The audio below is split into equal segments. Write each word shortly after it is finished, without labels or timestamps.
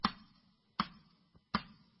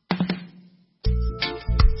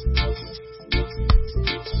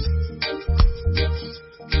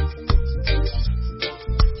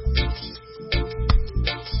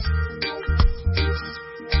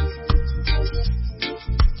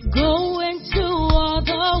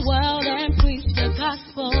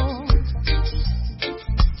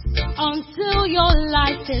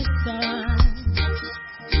His Son.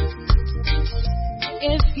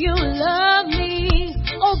 If you love me,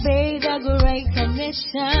 obey the Great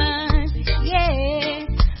Commission. Yeah,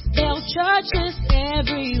 there are churches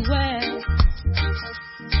everywhere.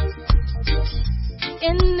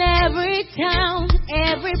 In every town,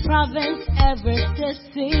 every province, every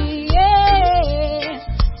city, yeah,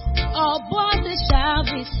 all bodies shall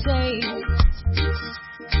be saved.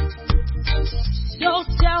 So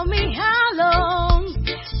tell me, how long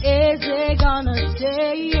is it gonna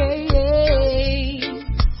take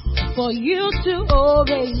for you to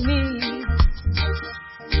obey me?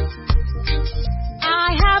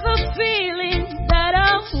 I have a feeling that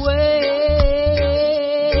I'm waiting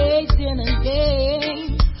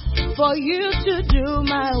again for you to do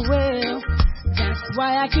my will. That's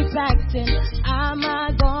why I keep asking, am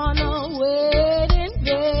I gonna wait in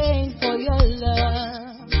vain for your love?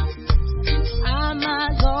 Am I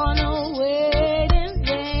gonna wait in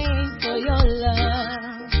vain for your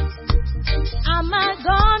love? Am I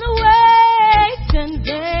gonna wait in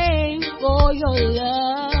vain for your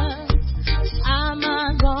love? Am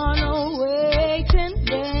I gonna wait in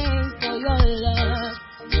vain for your love?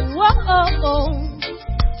 Whoa,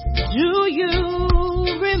 do you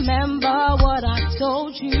remember what I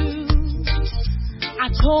told you? I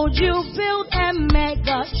told you build a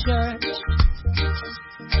mega church.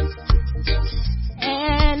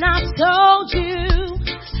 And I told you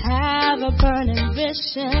have a burning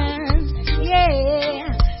vision.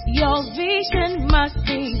 Yeah, your vision must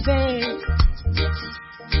be big.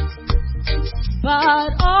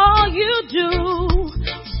 But all you do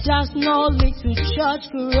does not lead to church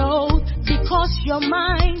growth because your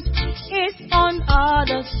mind is on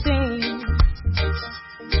other things.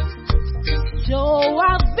 So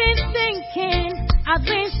I've been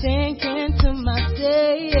thinking to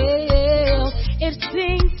myself, it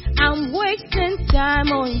seems I'm wasting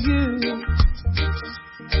time on you.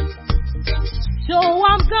 So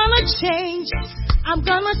I'm gonna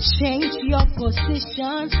change your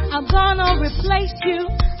position. I'm gonna replace you.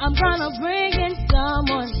 I'm gonna bring in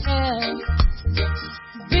someone else.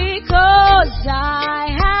 Because I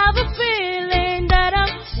have a feeling that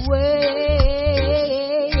I'm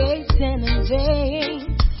waiting in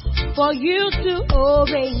vain for you to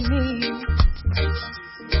obey me.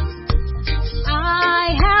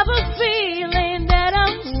 I have a feeling that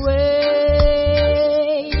I'm waiting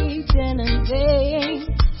in vain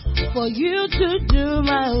for you to do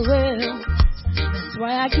my will. That's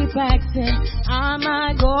why I keep asking, am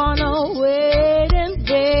I gonna wait in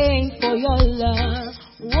vain for your love?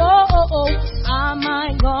 Whoa, am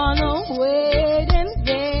I gonna wait in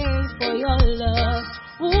vain for your love?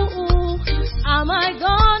 Ooh, am I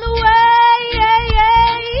gonna wait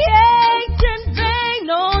in vain?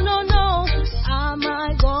 No. Am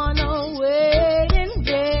I gonna wait in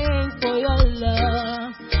vain for your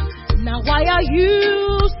love? Now why are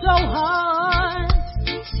you so hard?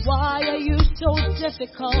 Why are you so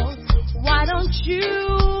difficult? Why don't you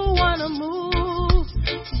wanna move?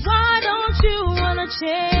 Why don't you wanna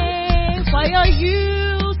change? Why are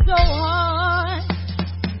you so hard?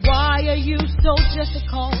 Why are you so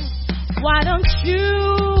difficult? Why don't you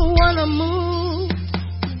wanna move?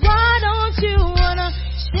 Why don't you wanna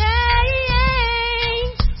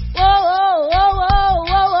change? Whoa.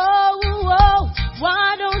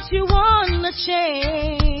 Why don't you wanna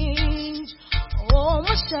change? Oh,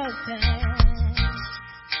 my shelter.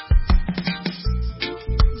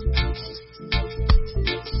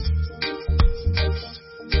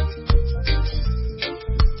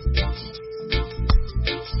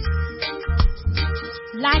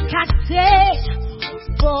 Like I said,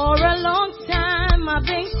 for a long time I've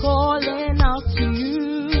been calling out to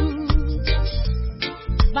you,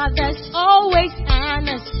 but there's always an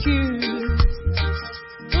excuse.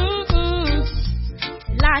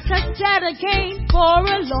 Like I said again, for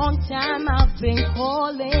a long time I've been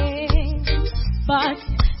calling, but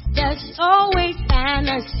there's always an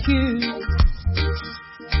excuse.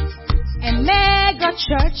 A mega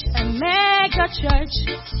church,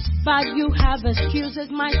 but you have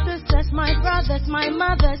excuses, my sisters, my brothers, my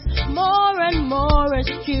mothers, more and more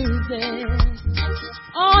excuses.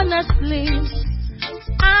 Honestly,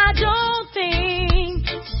 I don't think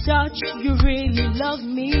that you really love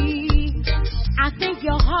me. I think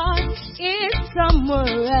your heart is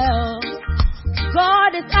somewhere else.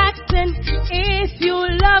 God is asking if you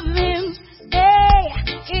love Him. Hey,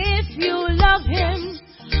 if you love Him,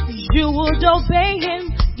 you would obey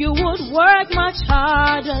Him. You would work much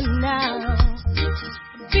harder now.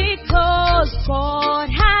 Because God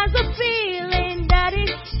has a feeling that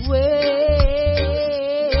He's waiting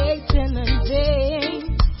in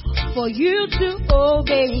vain for you to obey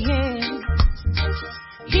vain.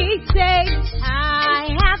 He said, I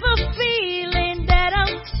have a feeling that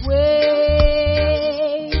I'm waiting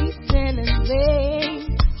in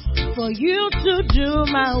vain for you to do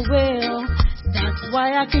my will. That's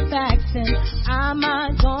why I keep asking, am I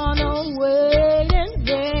gonna wait in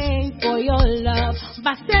vain for your love?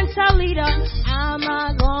 Bacenta leader, am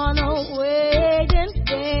I gonna wait in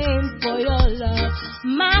vain for your love?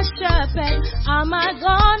 My shepherd, am I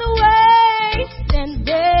gonna wait in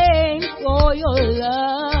vain for your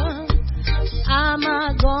love? Am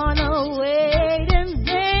I gonna wait in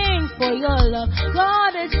vain for your love?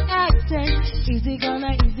 God is asking, is he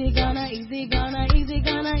gonna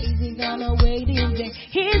wait in vain?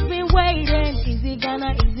 He's been waiting, is he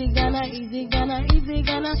gonna?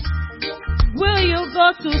 Will you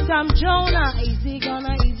go to Sam Jonah? Is he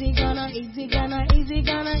gonna?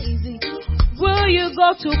 Will you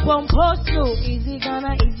go to Pomposo? Is he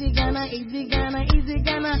gonna?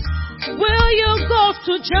 Will you go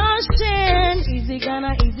to Johnston? Is he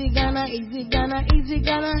gonna?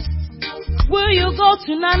 Will you go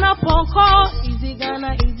to Nana Ponko? Is he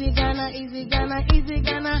gonna?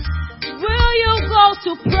 Will you go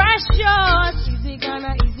to Precious? Is he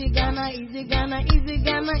gonna?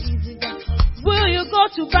 Will you go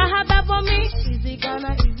to Bahababomi? Is he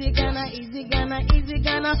gonna?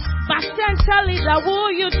 Bacenta leader,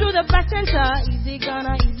 will you do the Bacenta? Is he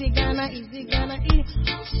gonna?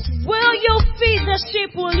 Will you feed the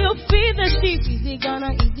sheep? Will you feed the sheep? Is he gonna?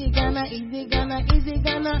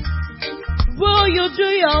 Will you do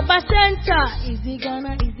your Bacenta? Is he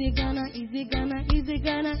gonna?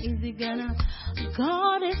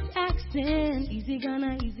 God is asking, is he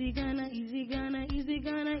gonna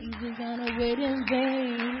wait in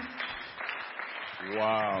vain?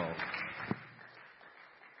 Wow.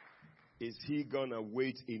 Is he gonna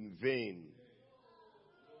wait in vain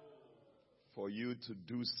for you to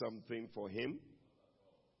do something for him?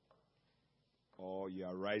 Or you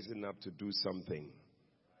are rising up to do something?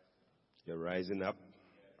 You're rising up.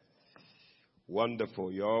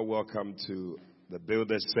 Wonderful. You're all welcome to the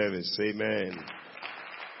Builder's Service. Amen.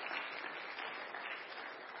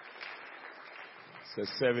 It's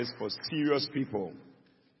a service for serious people.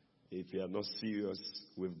 If you are not serious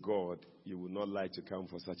with God, you will not like to come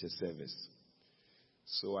for such a service.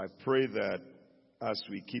 So I pray that as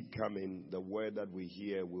we keep coming, the word that we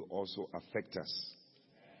hear will also affect us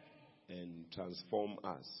and transform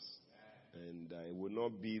us. And it will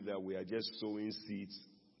not be that we are just sowing seeds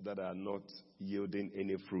that are not yielding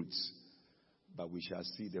any fruits, but we shall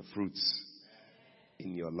see the fruits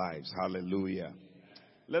in your lives. Hallelujah.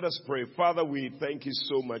 Let us pray. Father, we thank you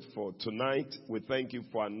so much for tonight. We thank you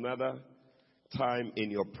for another time in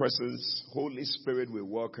your presence. Holy Spirit, we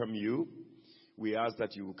welcome you. We ask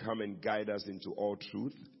that you will come and guide us into all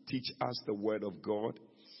truth. Teach us the word of God.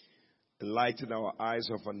 Enlighten our eyes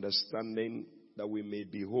of understanding that we may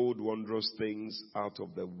behold wondrous things out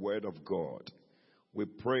of the word of God. We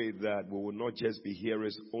pray that we will not just be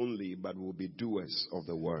hearers only, but we will be doers of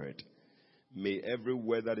the word. May every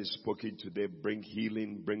word that is spoken today bring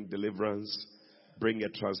healing, bring deliverance, bring a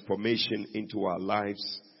transformation into our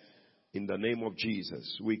lives. In the name of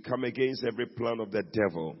Jesus, we come against every plan of the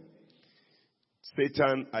devil.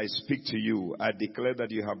 Satan, I speak to you. I declare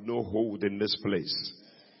that you have no hold in this place.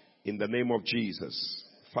 In the name of Jesus.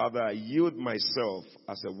 Father, I yield myself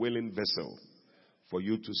as a willing vessel for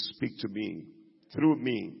you to speak to me, through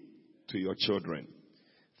me, to your children.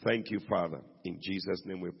 Thank you, Father. In Jesus'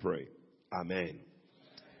 name we pray. Amen.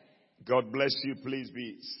 God bless you. Please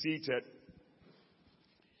be seated.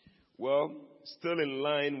 Well, still in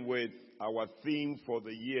line with our theme for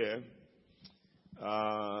the year,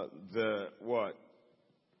 the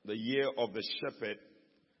year of the shepherd.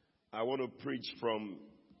 I want to preach from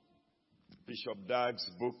Bishop Dag's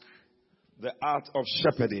book, The Art of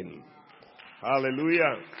Shepherding.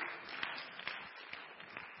 Hallelujah.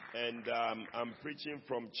 And I'm preaching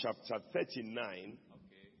from chapter 39.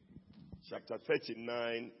 Chapter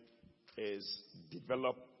 39 is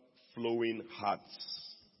Develop Flowing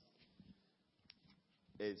Hearts.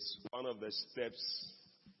 It's one of the steps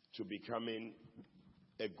to becoming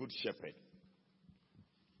a good shepherd.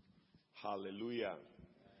 Hallelujah.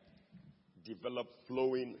 Develop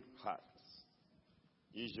flowing hearts.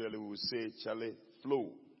 Usually we will say, Charlie,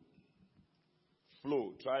 flow.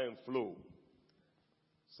 Flow. Try and flow.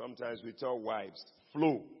 Sometimes we tell wives,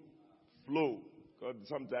 flow. Flow. Because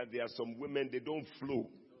sometimes there are some women, they don't flow.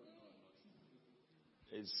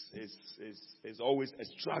 It's always a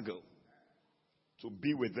struggle to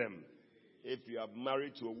be with them. If you are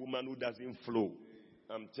married to a woman who doesn't flow,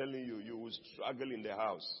 I'm telling you, you will struggle in the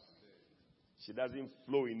house. She doesn't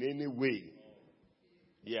flow in any way.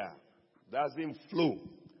 Yeah. Doesn't flow.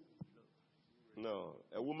 No.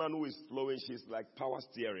 A woman who is flowing, she's like power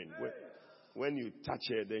steering. When you touch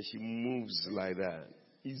her, then she moves like that.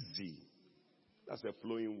 Easy. That's a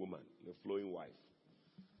flowing woman, a flowing wife.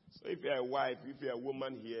 So if you're a wife, if you're a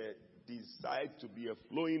woman here, decide to be a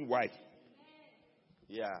flowing wife.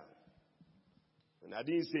 Yeah. And I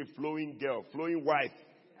didn't say flowing girl, flowing wife.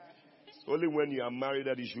 It's only when you are married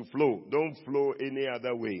that you should flow. Don't flow any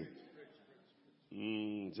other way.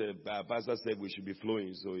 The pastor said we should be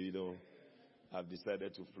flowing, so I've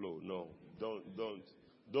decided to flow. No,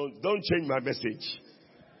 don't change my message.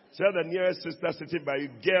 Tell the nearest sister sitting by you,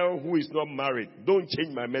 girl who is not married, don't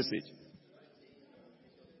change my message.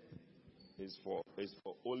 It's for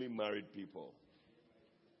only married people.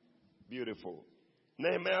 Beautiful.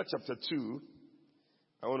 Nehemiah chapter 2.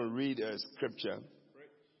 I want to read a scripture.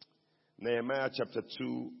 Nehemiah chapter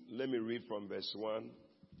 2. Let me read from verse 1.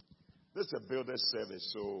 This is a builder's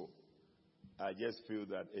service, so I just feel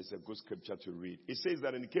that it's a good scripture to read. It says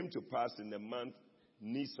that, and it came to pass in the month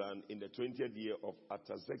Nisan, in the 20th year of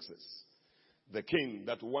Artaxerxes, the king,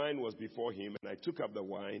 that wine was before him, and I took up the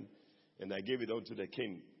wine, and I gave it unto the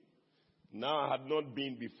king. Now I had not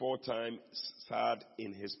been before time sad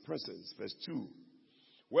in his presence. Verse 2.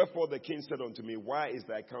 Wherefore the king said unto me, why is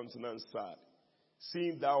thy countenance sad,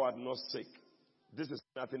 seeing thou art not sick? This is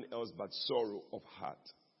nothing else but sorrow of heart.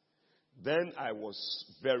 Then I was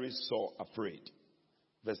very sore afraid.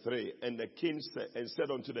 Verse 3. And the king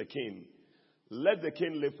said unto the king, let the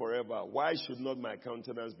king live forever. Why should not my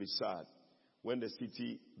countenance be sad when the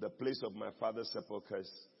city, the place of my father's sepulchres,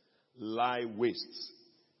 lie waste,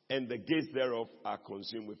 and the gates thereof are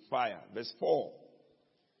consumed with fire? Verse 4.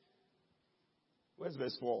 Where's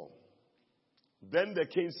verse 4? Then the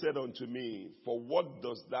king said unto me, for what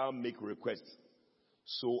dost thou make request?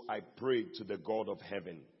 So I prayed to the God of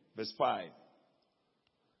heaven. Verse 5.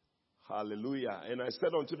 Hallelujah. And I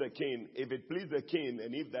said unto the king, if it please the king,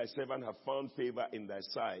 and if thy servant have found favor in thy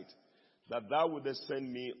sight, that thou wouldest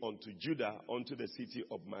send me unto Judah, unto the city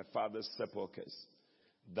of my father's sepulchres,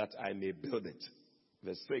 that I may build it.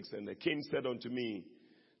 Verse 6. And the king said unto me,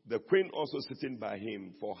 the queen also sitting by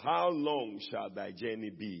him, for how long shall thy journey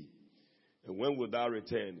be? And when wilt thou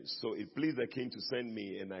return? So it pleased the king to send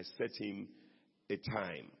me, and I set him a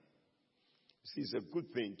time. See, it's a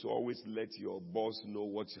good thing to always let your boss know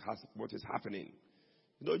what is happening.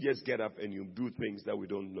 You don't just get up and you do things that we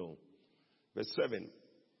don't know. Verse 7.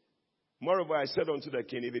 Moreover, I said unto the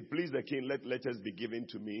king, if it please the king, let letters be given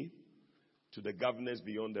to me, to the governors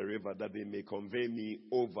beyond the river, that they may convey me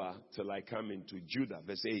over till I come into Judah.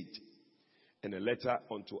 Verse 8. And a letter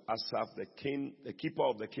unto Asaph, the king, the keeper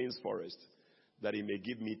of the king's forest, that he may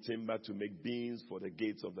give me timber to make beams for the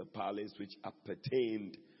gates of the palace, which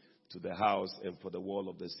appertained to the house and for the wall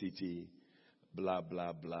of the city, blah,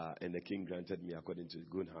 blah, blah. And the king granted me according to the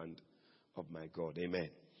good hand of my God. Amen.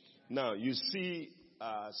 Now, you see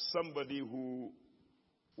somebody who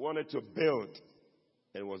wanted to build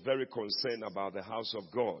and was very concerned about the house of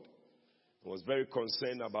God, was very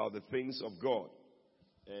concerned about the things of God.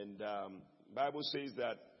 And Bible says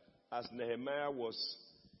that as Nehemiah was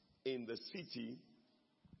in the city,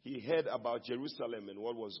 he heard about Jerusalem and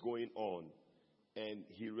what was going on. And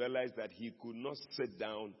he realized that he could not sit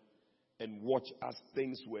down and watch as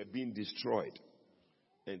things were being destroyed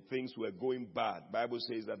and things were going bad. Bible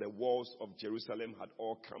says that the walls of Jerusalem had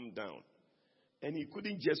all come down. And he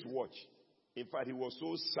couldn't just watch. In fact, he was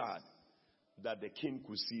so sad that the king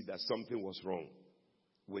could see that something was wrong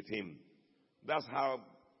with him. That's how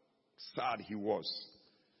sad he was.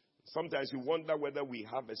 Sometimes you wonder whether we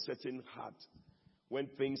have a certain heart when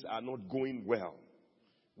things are not going well.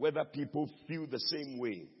 Whether people feel the same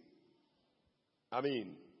way. I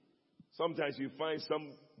mean, sometimes you find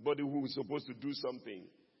somebody who is supposed to do something.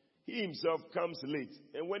 He himself comes late.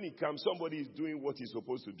 And when he comes, somebody is doing what he's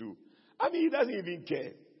supposed to do. I mean, he doesn't even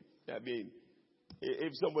care. I mean,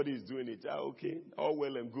 if somebody is doing it, okay, all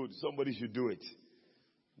well and good. Somebody should do it.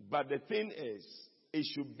 But the thing is, it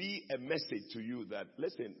should be a message to you that,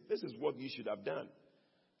 listen, this is what you should have done.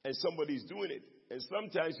 And somebody is doing it. And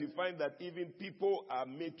sometimes you find that even people are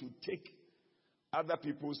made to take other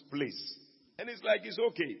people's place. And it's like, it's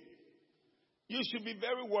okay. You should be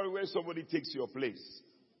very worried when somebody takes your place.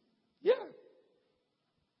 Yeah.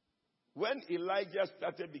 When Elijah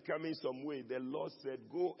started becoming some way, the Lord said,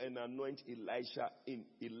 go and anoint Elisha in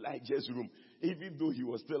Elijah's room, even though he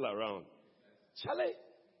was still around. Charlie,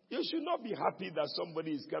 you should not be happy that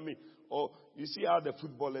somebody is coming. Or you see how the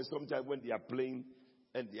footballers sometimes when they are playing,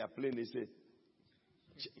 they say,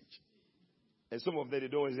 change. And some of them, they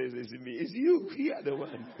don't say, it's me. It's you. You are the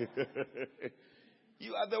one.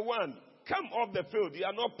 You are the one. come off the field. You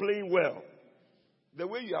are not playing well. The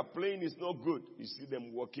way you are playing is not good. You see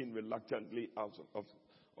them walking reluctantly out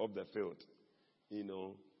of the field. You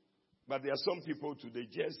know. But there are some people today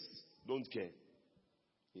just don't care.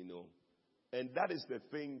 You know. And that is the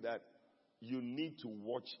thing that you need to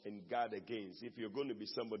watch and guard against. If you're going to be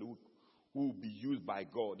somebody who will be used by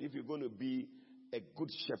God, if you're going to be a good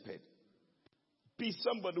shepherd, be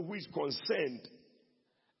somebody who is concerned,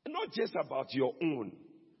 not just about your own.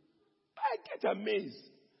 I get amazed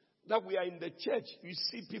that we are in the church. You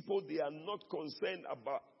see people, they are not concerned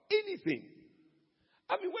about anything.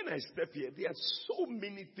 I mean, when I step here, there are so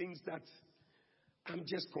many things that I'm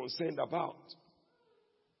just concerned about.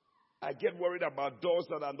 I get worried about doors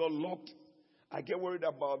that are not locked. I get worried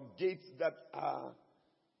about gates that are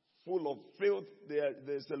full of filth.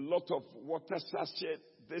 There's a lot of water sachet,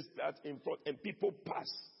 this, that in front, and people pass.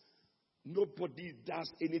 Nobody does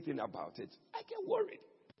anything about it. I get worried.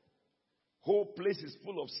 Whole place is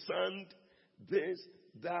full of sand, this,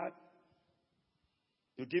 that.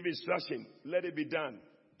 You give instruction, let it be done.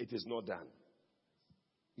 It is not done.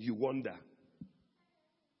 You wonder.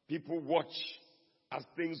 People watch as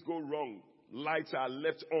things go wrong. Lights are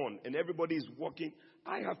left on and everybody is walking.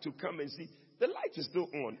 I have to come and see. The light is still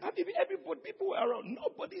on. I mean, everybody, people around,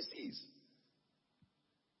 nobody sees.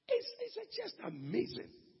 It's just amazing.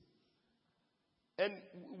 And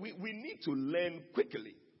we need to learn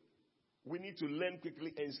quickly. We need to learn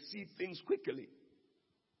quickly and see things quickly.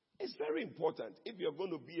 It's very important if you're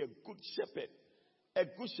going to be a good shepherd. A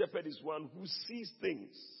good shepherd is one who sees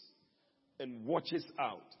things and watches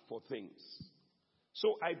out for things.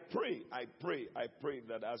 So I pray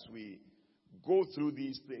that as we go through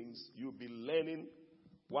these things, you'll be learning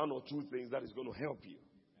one or two things that is going to help you.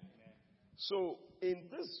 So in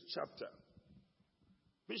this chapter,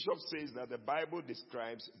 Bishop says that the Bible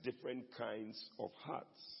describes different kinds of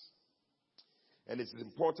hearts. And it's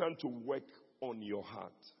important to work on your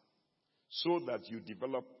heart so that you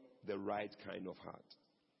develop the right kind of heart.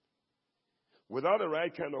 Without the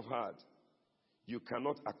right kind of heart, you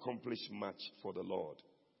cannot accomplish much for the Lord.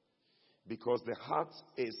 Because the heart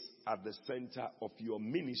is at the center of your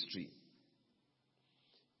ministry.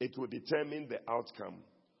 It will determine the outcome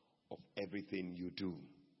of everything you do.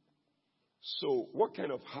 So, what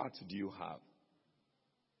kind of heart do you have?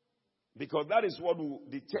 Because that is what will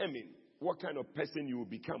determine what kind of person you will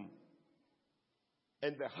become.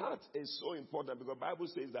 And the heart is so important because the Bible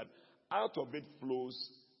says that out of it flows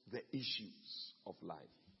the issues of life.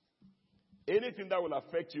 Anything that will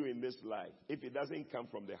affect you in this life, if it doesn't come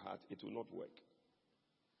from the heart, it will not work.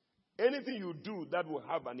 Anything you do that will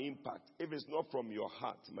have an impact, if it's not from your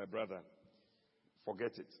heart, my brother,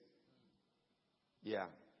 forget it. Yeah.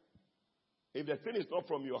 If the thing is not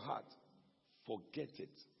from your heart, forget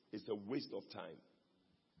it. It's a waste of time.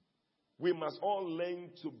 We must all learn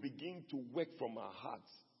to begin to work from our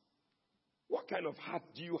hearts. What kind of heart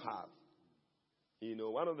do you have? You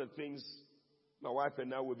know, one of the things my wife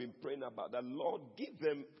and I have been praying about, that Lord, give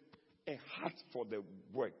them a heart for the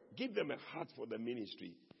work. Give them a heart for the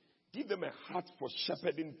ministry. Give them a heart for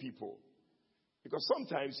shepherding people. Because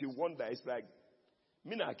sometimes you wonder, it's like,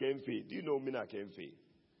 Mina Kemfe. Do you know Mina Kemfe?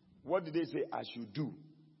 What did they say I should do?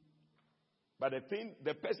 But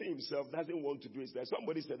the person himself doesn't want to do it. Like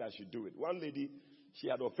somebody said I should do it. One lady, she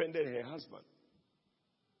had offended her husband.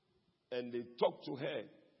 And they talked to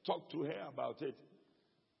her about it.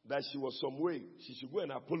 That she was some way. She should go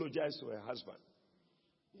and apologize to her husband.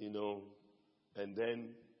 You know. And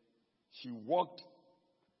then she walked.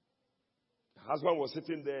 Her husband was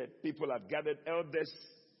sitting there. People had gathered, elders.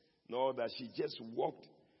 No, that she just walked.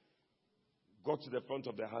 Got to the front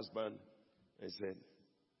of the husband and said,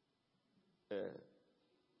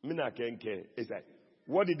 Mina Kenke. It's like,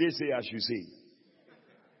 what did they say I should say?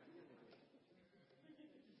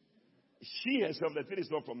 She herself, the thing is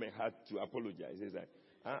not from her heart to apologize. It's like,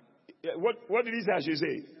 what did he say I should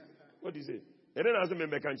say? What did he say? And then I asked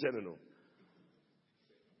him, no.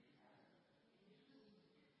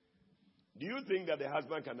 Do you think that the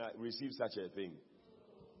husband can receive such a thing?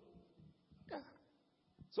 Yeah.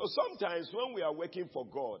 So sometimes when we are working for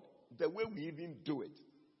God, the way we even do it,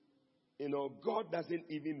 you know, God doesn't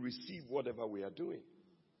even receive whatever we are doing.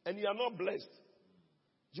 And you are not blessed.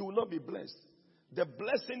 You will not be blessed. The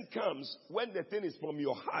blessing comes when the thing is from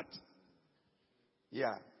your heart.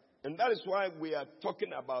 Yeah. And that is why we are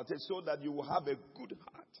talking about it, so that you will have a good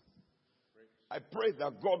heart. I pray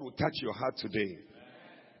that God will touch your heart today.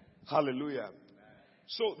 Amen. Hallelujah. Amen.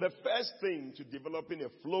 So the first thing to developing a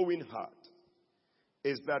flowing heart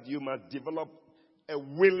is that you must develop a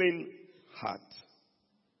willing heart.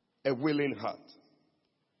 A willing heart.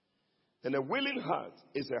 And a willing heart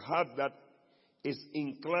is a heart that is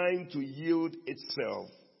inclined to yield itself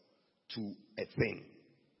to a thing.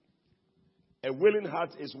 A willing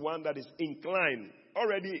heart is one that is inclined.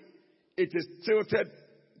 Already, it is tilted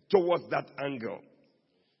towards that angle.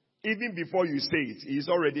 Even before you say it, it is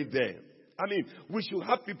already there. I mean, we should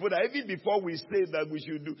have people that even before we say that we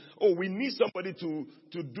should do, oh, we need somebody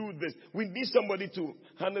to do this. We need somebody to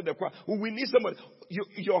handle the choir. We need somebody.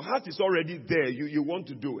 Your heart is already there. You want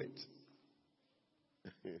to do it.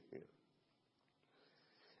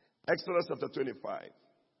 Exodus chapter 25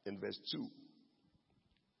 in verse 2.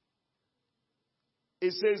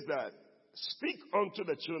 It says that, speak unto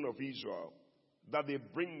the children of Israel that they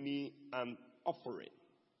bring me an offering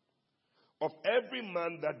of every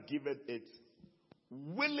man that giveth it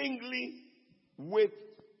willingly with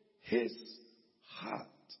his heart.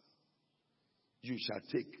 You shall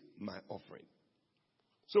take my offering.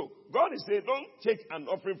 So God is saying, don't take an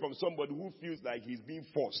offering from somebody who feels like he's being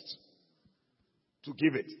forced to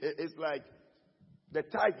give it. It's like the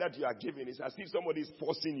tithe that you are giving is as if somebody is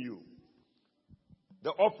forcing you.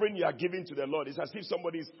 The offering you are giving to the Lord is as if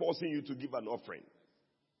somebody is forcing you to give an offering.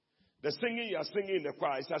 The singing you are singing in the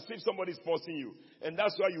choir is as if somebody is forcing you. And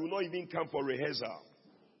that's why you will not even come for rehearsal.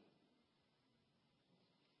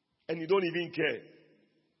 And you don't even care.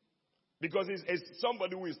 Because it's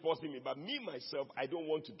somebody who is forcing me. But me, myself, I don't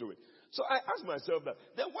want to do it. So I ask myself that,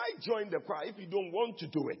 then why join the choir if you don't want to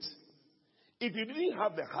do it? If you didn't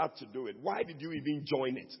have the heart to do it, why did you even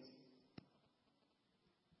join it?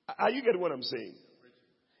 Are you getting what I'm saying?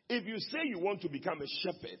 If you say you want to become a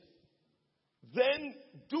shepherd, then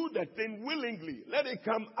do the thing willingly. Let it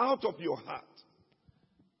come out of your heart.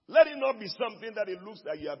 Let it not be something that it looks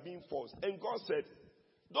like you are being forced. And God said,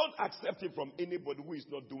 don't accept it from anybody who is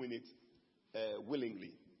not doing it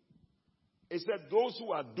willingly. He said, those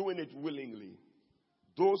who are doing it willingly,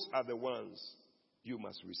 those are the ones you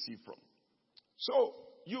must receive from. So,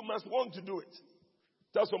 you must want to do it.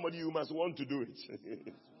 Tell somebody you must want to do it.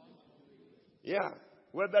 Yeah.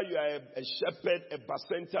 Whether you are a shepherd, a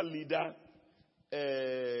bacenta leader,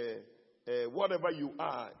 whatever you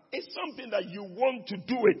are, it's something that you want to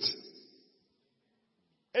do it.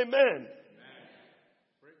 Amen.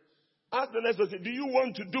 Ask the next person, do you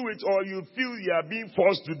want to do it or you feel you are being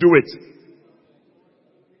forced to do it?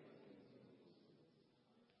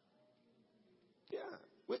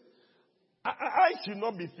 Yeah. I should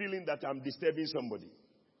not be feeling that I'm disturbing somebody.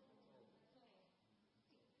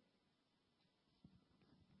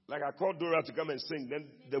 Like I called Dora to come and sing. Then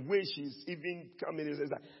the way she's even coming is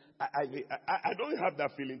that I don't have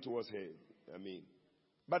that feeling towards her. I mean,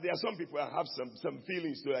 but there are some people that have some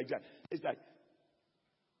feelings to like that. It's like,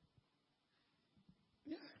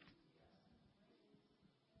 yeah.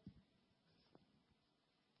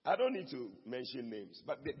 I don't need to mention names,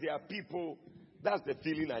 but there are people, that's the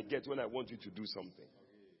feeling I get when I want you to do something.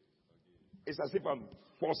 It's as if I'm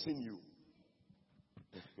forcing you.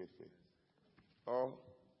 Oh.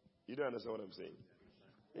 You don't understand what I'm saying?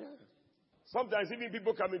 Yeah. Sometimes even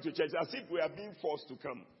people come into church as if we are being forced to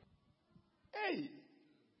come. Hey.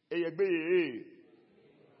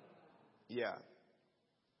 Yeah.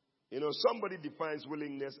 You know, somebody defines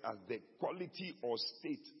willingness as the quality or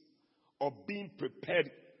state of being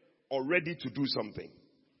prepared or ready to do something.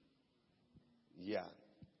 Yeah.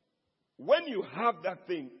 When you have that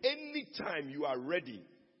thing, anytime you are ready,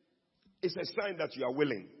 it's a sign that you are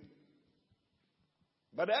willing.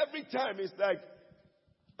 But every time it's like,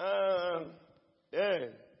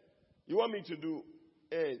 you want me to do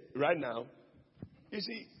right now? You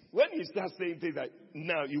see, when you start saying things like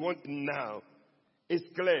now, you want now, it's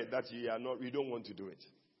clear that you don't want to do it.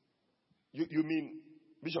 You mean,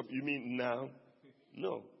 Bishop, you mean now?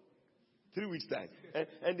 No. 3 weeks time.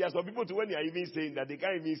 And there are some people too, when they are even saying that, they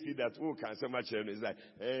can't even see that, oh, can so much, it's like,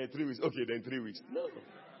 3 weeks. Okay, then 3 weeks. No.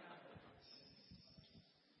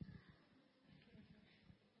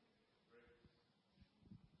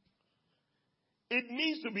 It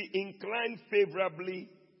means to be inclined favorably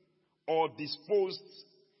or disposed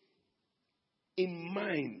in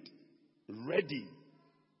mind, ready,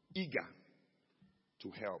 eager to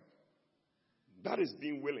help. That is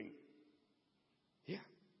being willing. Yeah.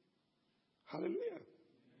 Hallelujah.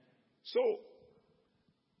 So,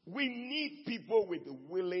 we need people with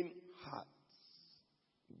willing hearts.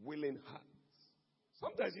 Willing hearts.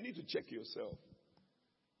 Sometimes you need to check yourself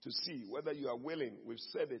to see whether you are willing. We've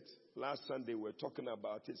said it last Sunday. We're talking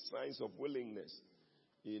about it, signs of willingness.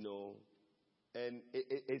 You know, and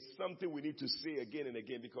it's something we need to say again and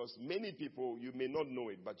again because many people, you may not know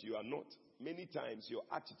it, but you are not. Many times your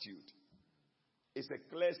attitude is a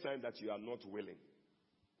clear sign that you are not willing.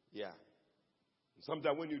 Yeah.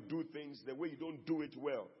 Sometimes when you do things, the way you don't do it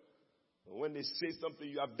well. When they say something,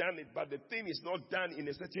 you have done it, but the thing is not done in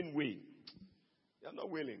a certain way. They are not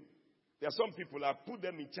willing. There are some people, I put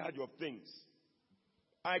them in charge of things.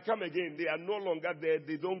 I come again, they are no longer there.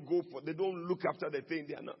 They don't look after the thing.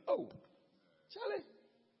 They are not, oh, Charlie.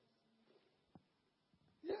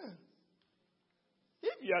 Yeah.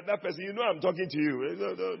 If you are that person, you know I'm talking to you.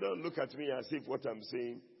 Don't look at me as if what I'm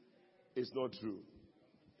saying is not true.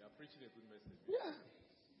 You are preaching a good message. Yeah.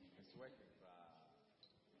 It's working.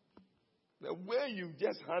 The way you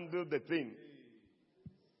just handle the thing.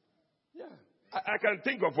 Yeah. I can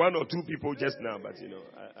think of one or two people just now, but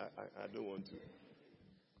I don't want to.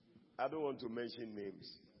 I don't want to mention names.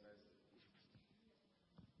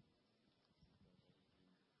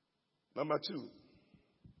 Number 2.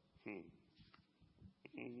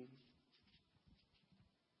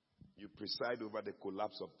 You preside over the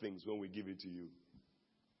collapse of things when we give it to you.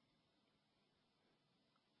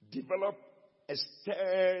 Develop a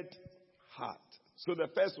stirred heart. So the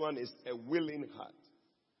first one is a willing heart.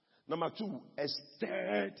 Number 2, a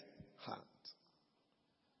stirred heart.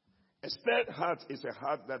 A stirred heart is a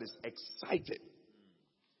heart that is excited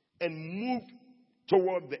and moved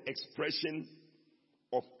toward the expression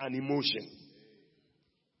of an emotion.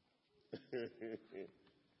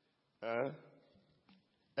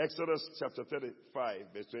 Exodus chapter 35,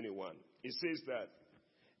 verse 21. It says that,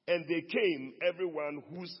 and they came, everyone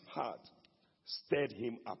whose heart stirred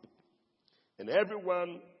him up, and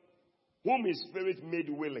everyone whom his spirit made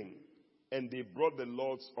willing, and they brought the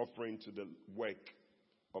Lord's offering to the work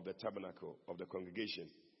of the tabernacle of the congregation,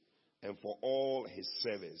 and for all his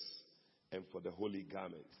service, and for the holy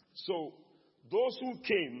garment. So, those who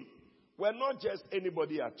came were not just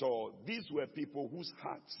anybody at all. These were people whose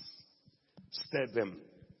hearts stirred them.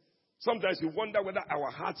 Sometimes you wonder whether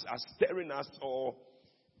our hearts are stirring us or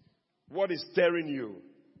what is stirring you.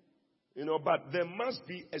 But there must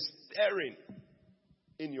be a stirring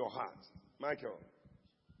in your heart. Michael,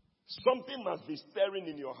 something must be stirring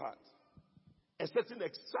in your heart. A certain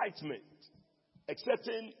excitement, a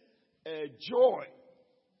certain joy,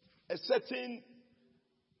 a certain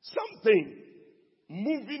something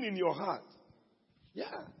moving in your heart.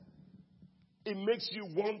 Yeah. It makes you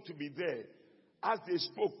want to be there. As they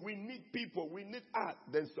spoke, we need people, we need art.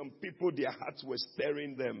 Then some people, their hearts were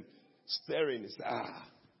stirring them. Stirring. It's,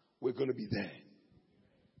 we're going to be there.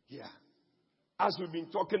 Yeah. As we've been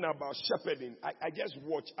talking about shepherding, I just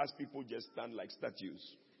watch as people just stand like statues.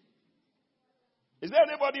 Is there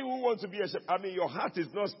anybody who wants to be a shepherd? I mean, your heart is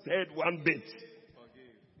not stirred one bit.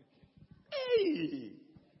 Hey!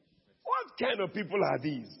 What kind of people are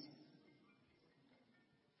these?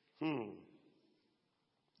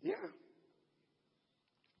 Yeah.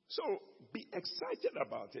 So, be excited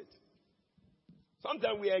about it.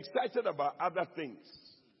 Sometimes we are excited about other things.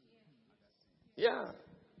 Yeah.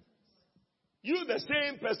 You, the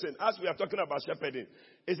same person, as we are talking about shepherding,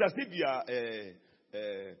 it's as if you are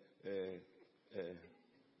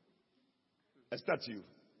a statue.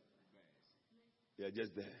 You are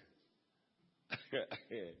just there.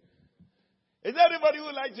 Is there anybody who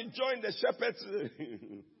would like to join the shepherds?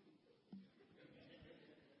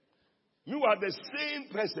 You are the same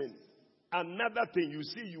person. Another thing, you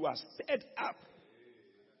see, you are stirred up.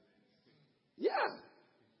 Yeah.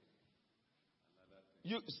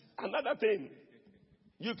 Another thing,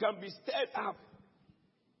 you can be stirred up.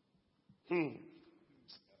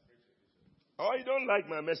 Oh, you don't like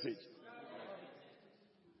my message?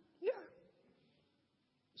 Yeah.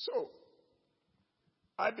 So,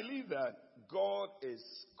 I believe that God is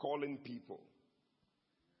calling people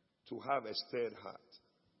to have a stirred heart.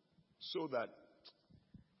 So that,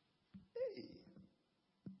 hey,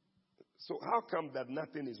 so how come that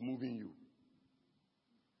nothing is moving you?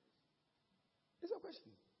 It's a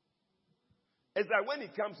question. It's that when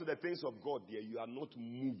it comes to the things of God, dear, you are not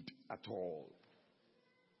moved at all.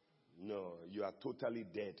 No, you are totally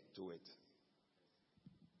dead to it.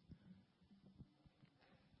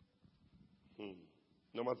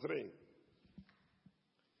 Number 3,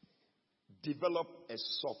 develop a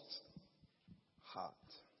soft heart.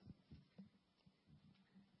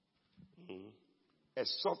 A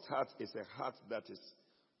soft heart is a heart that is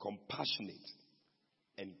compassionate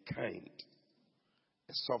and kind.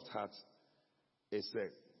 A soft heart is a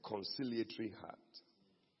conciliatory heart.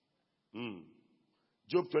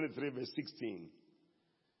 Job 23 verse 16.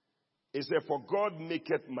 It said, for God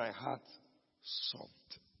maketh my heart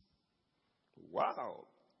soft. Wow.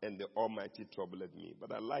 And the Almighty troubleth me.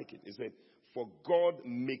 But I like it. It said, for God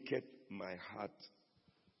maketh my heart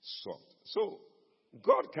soft. So,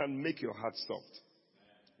 God can make your heart soft.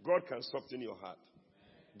 God can soften your heart.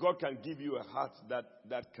 God can give you a heart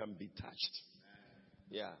that can be touched.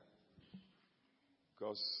 Yeah.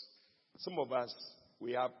 Because some of us,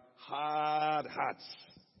 we have hard hearts.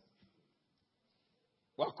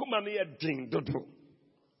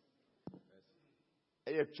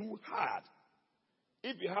 It's too hard.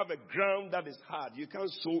 If you have a ground that is hard, you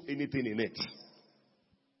can't sow anything in it.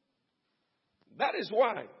 That is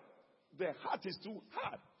why the heart is too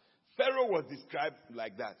hard. Pharaoh was described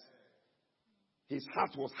like that. His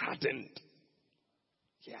heart was hardened.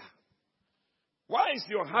 Yeah. Why is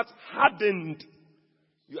your heart hardened?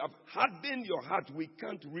 You have hardened your heart. We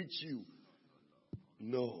can't reach you.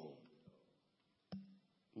 No.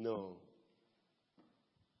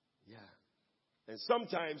 Yeah. And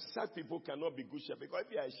sometimes such people cannot be good shepherds. Because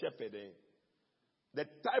if you are a shepherd, the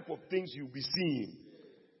type of things you'll be seeing.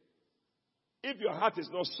 If your heart is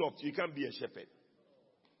not soft, you can't be a shepherd.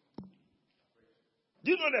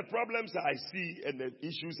 Do you know the problems I see and the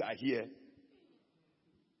issues I hear?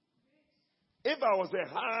 If I was a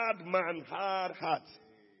hard man, hard heart,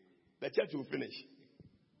 the church will finish.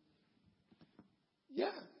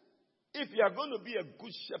 Yeah. If you are going to be a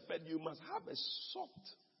good shepherd, you must have a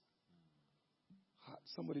soft heart.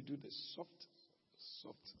 Somebody do the soft.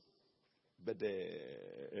 But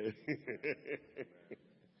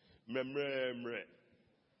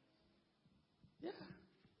yeah.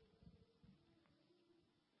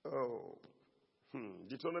 Oh.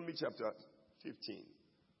 Deuteronomy chapter 15.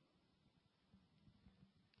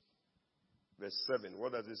 Verse 7.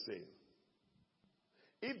 What does it say?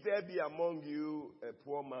 If there be among you a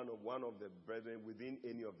poor man of one of the brethren within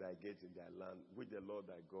any of thy gates in thy land, which the Lord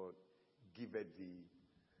thy God giveth thee,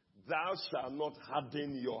 thou shalt not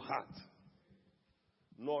harden your heart,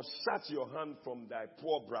 nor shut your hand from thy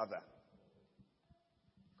poor brother.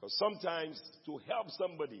 Because sometimes to help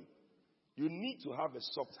somebody, you need to have a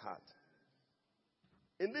soft heart.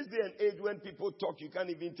 In this day and age, when people talk, you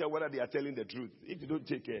can't even tell whether they are telling the truth. If you don't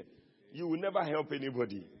take care, you will never help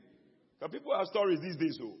anybody. Because people have stories these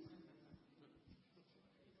days. So.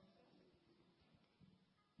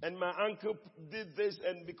 And my uncle did this,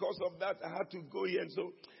 and because of that, I had to go here. And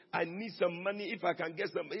so I need some money. If I can get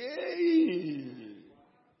some. Hey!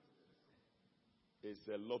 It's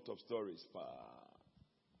a lot of stories.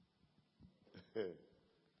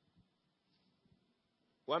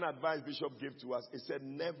 One advice Bishop gave to us, he said,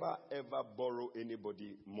 never ever borrow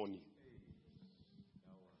anybody money.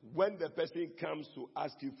 When the person comes to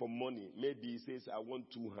ask you for money, maybe he says, I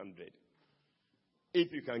want 200.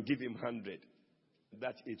 If you can give him 100,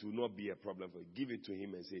 that it will not be a problem for you. Give it to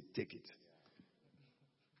him and say, take it.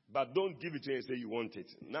 But don't give it to him and say you want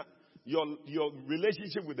it. Now, your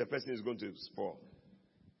relationship with the person is going to spoil.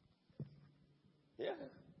 Yeah.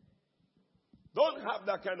 Don't have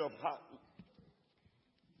that kind of heart.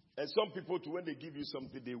 And some people, too, when they give you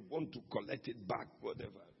something, they want to collect it back,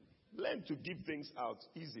 whatever. Learn to give things out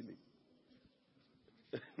easily.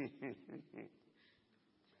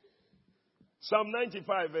 Psalm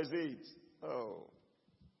 95, verse 8. Oh.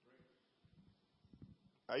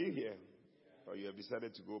 Are you here? Or you have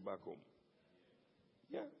decided to go back home?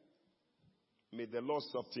 Yeah. May the Lord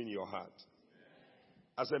soften your heart.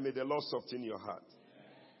 I said, may the Lord soften your heart.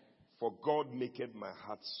 For God maketh my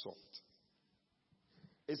heart soft.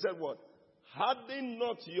 He said what? Harden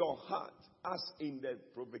not your heart as in the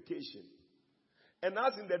provocation, and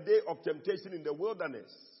as in the day of temptation in the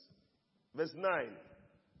wilderness. Verse 9.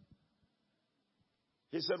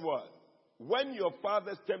 He said what? When your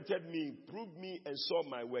fathers tempted me, proved me, and saw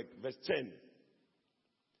my work. Verse 10.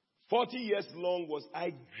 40 years long was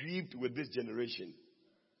I grieved with this generation,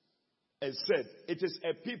 and said, it is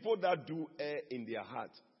a people that do err in their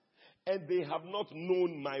heart, and they have not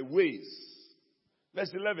known my ways.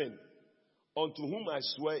 Verse 11. Unto whom I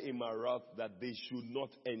swear in my wrath that they should not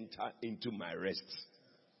enter into my rest.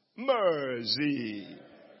 Mercy.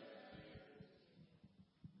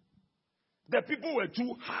 The people were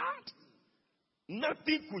too hard.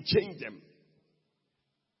 Nothing could change them.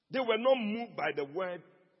 They were not moved by the word.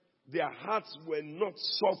 Their hearts were not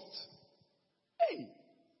soft. Hey!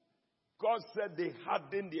 God said they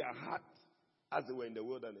hardened their heart as they were in the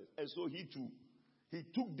wilderness. And so he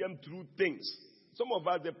took them through things. Some of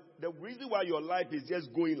us, the reason why your life is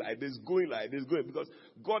just going like this, because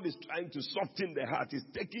God is trying to soften the heart. He's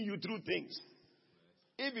taking you through things.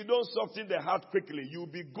 If you don't soften the heart quickly, you'll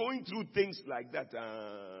be going through things like that.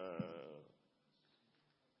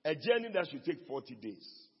 A journey that should take 40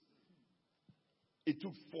 days. It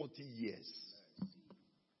took 40 years.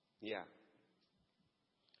 Yeah.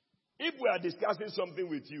 If we are discussing something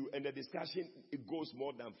with you and the discussion, it goes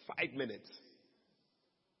more than 5 minutes,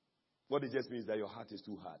 what it just means that your heart is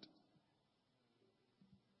too hard.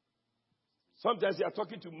 Sometimes you are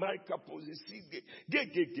talking to married couples, you see,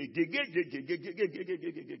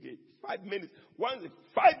 5 minutes.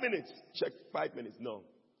 5 minutes. Check 5 minutes. No.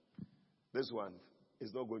 This one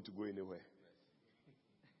is not going to go anywhere.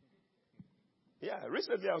 Yeah,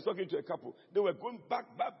 recently I was talking to a couple. They were going back.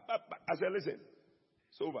 I said, listen,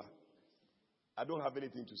 it's over. I don't have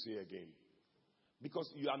anything to say again.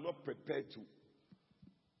 Because you are not prepared to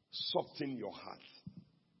soften your heart.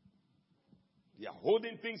 They are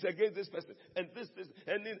holding things against this person. And this.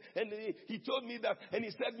 And he told me that. And he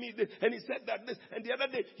said me this. And he said that this. And the other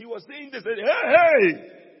day he was saying this. And, hey!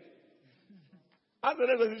 As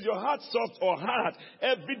an is your heart soft or hard?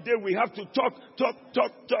 Every day we have to talk.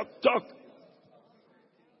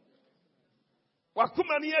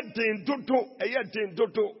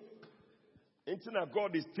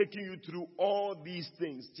 God is taking you through all these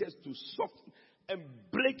things just to soften and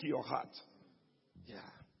break your heart. Yeah.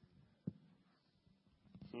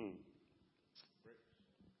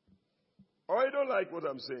 Or you don't like what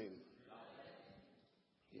I'm saying?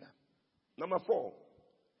 Yeah. Number 4,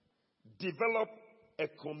 develop a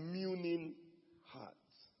communing heart.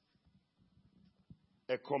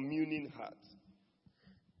 A communing heart.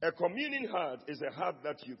 A communing heart is a heart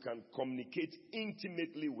that you can communicate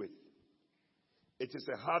intimately with. It is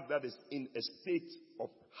a heart that is in a state of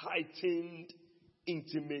heightened,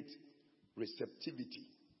 intimate receptivity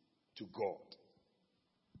to God.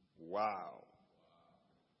 Wow.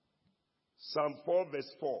 Psalm 4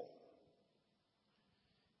 verse 4.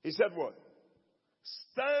 He said what?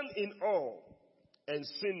 Stand in awe and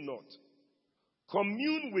sin not.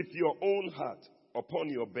 Commune with your own heart upon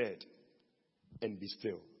your bed and be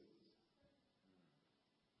still.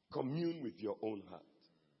 Commune with your own heart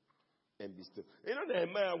and be still. You know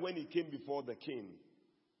Nehemiah, when he came before the king,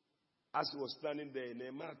 as he was standing there in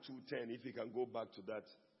Nehemiah 2:10, if you can go back to that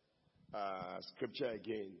scripture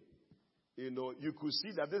again, you know, you could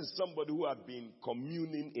see that this is somebody who had been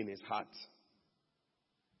communing in his heart.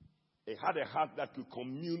 He had a heart that could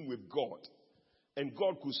commune with God. And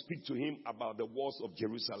God could speak to him about the walls of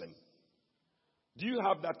Jerusalem. Do you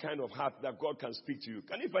have that kind of heart that God can speak to you?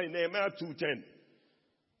 Can you find Nehemiah 2:10?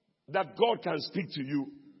 That God can speak to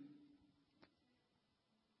you.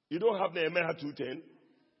 You don't have Nehemiah 2:10?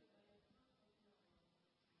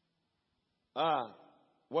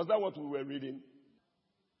 Was that what we were reading?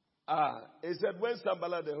 It said when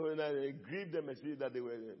Sanballat the Horonite grieved them and said that they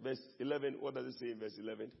were, verse 11, what does it say in verse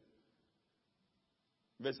 11?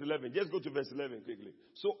 Verse 11, just go to verse 11 quickly.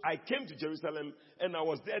 So I came to Jerusalem and I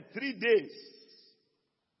was there 3 days.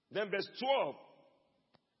 Then verse 12,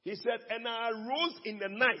 he said, and I arose in the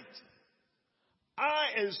night,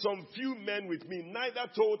 I and some few men with me, neither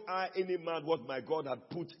told I any man what my God had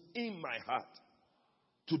put in my heart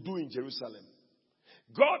to do in Jerusalem.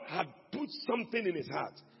 God had put something in his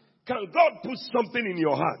heart. Can God put something in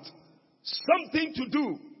your heart? Something to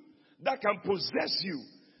do that can possess you,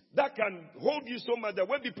 that can hold you so much that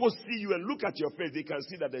when people see you and look at your face, they can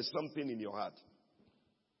see that there's something in your heart.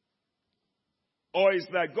 Or it's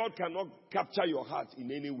like God cannot capture your heart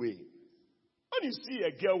in any way. When you see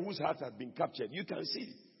a girl whose heart has been captured, you can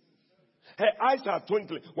see. Her eyes are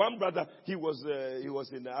twinkling. One brother, he was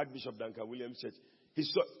in the Archbishop Duncan Williams Church. He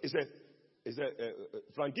said,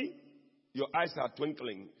 Frankie, your eyes are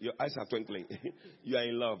twinkling. Your eyes are twinkling. You are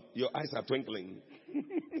in love. Your eyes are twinkling.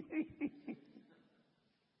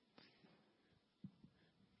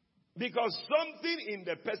 Because something in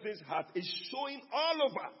the person's heart is showing all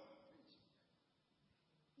over.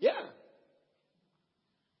 Yeah.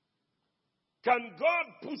 Can God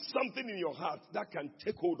put something in your heart that can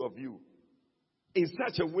take hold of you in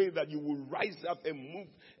such a way that you will rise up and move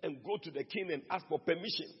and go to the king and ask for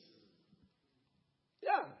permission?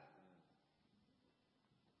 Yeah.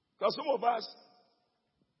 Because some of us,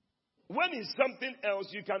 when it's something else,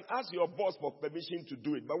 you can ask your boss for permission to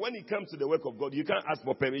do it. But when it comes to the work of God, you can't ask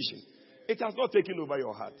for permission. It has not taken over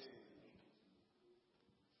your heart.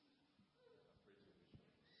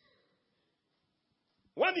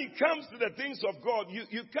 When it comes to the things of God,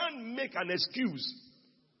 you can't make an excuse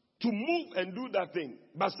to move and do that thing.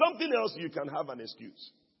 But something else, you can have an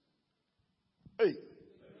excuse. Hey.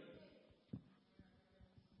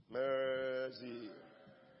 Mercy.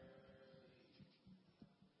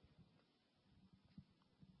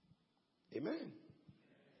 Amen.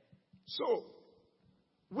 So,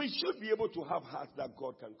 we should be able to have hearts that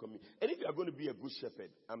God can commune. And if you are going to be a good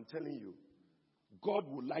shepherd, I'm telling you, God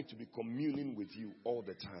would like to be communing with you all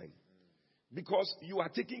the time. Because you are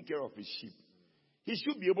taking care of his sheep. He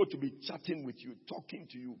should be able to be chatting with you, talking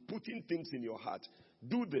to you, putting things in your heart.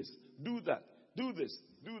 Do this, do that, do this,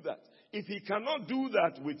 do that. If he cannot do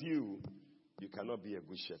that with you, you cannot be a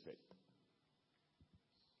good shepherd.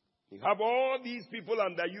 You have all these people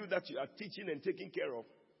under you that you are teaching and taking care of.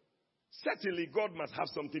 Certainly, God must have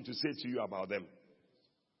something to say to you about them.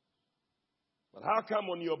 But how come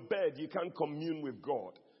on your bed you can't commune with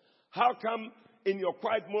God? How come in your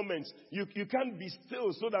quiet moments you can't be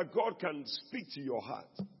still so that God can speak to your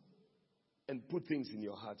heart and put things in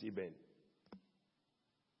your heart even?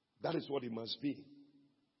 That is what it must be.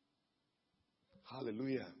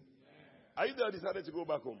 Hallelujah. Are you there decided to go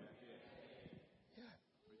back home? Yeah.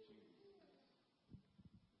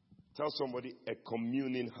 Tell somebody, a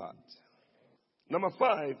communing heart. Number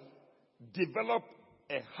 5, develop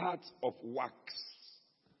a heart of wax.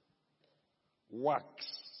 Wax.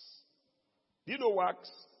 Do you know wax?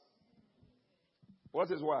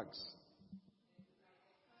 What is wax?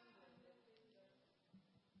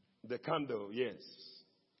 The candle, yes.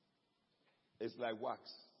 It's like wax.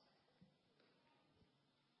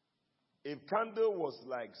 If candle was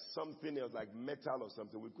like something else, like metal or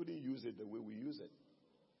something, we couldn't use it the way we use it.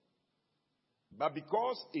 But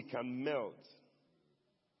because it can melt,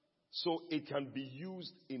 so it can be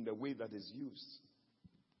used in the way that is used.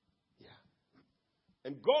 Yeah.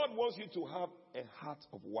 And God wants you to have a heart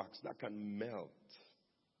of wax that can melt.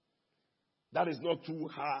 That is not too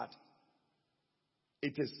hard.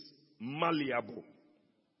 It is malleable.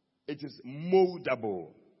 It is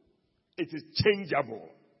moldable. It is changeable.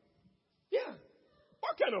 Yeah.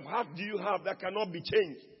 What kind of heart do you have that cannot be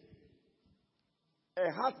changed? A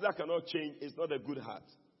heart that cannot change is not a good heart.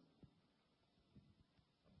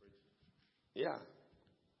 Yeah.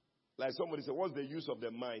 Like somebody said, what's the use of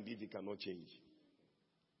the mind if it cannot change?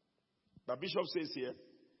 But Bishop says here,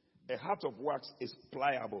 a heart of wax is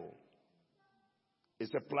pliable.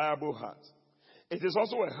 It's a pliable heart. It is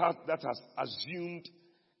also a heart that has assumed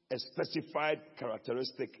a specified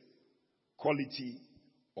characteristic, quality,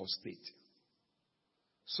 or state.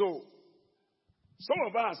 So, some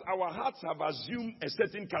of us, our hearts have assumed a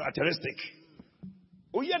certain characteristic.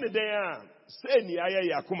 We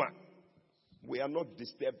are not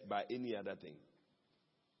disturbed by any other thing.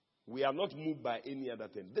 We are not moved by any other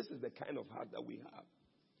thing. This is the kind of heart that we have.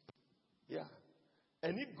 Yeah.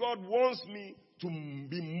 And if God wants me to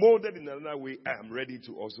be molded in another way, I am ready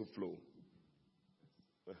to also flow.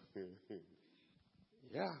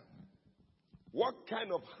 Yeah. What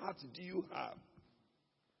kind of heart do you have?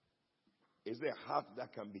 Is there a heart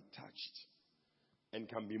that can be touched and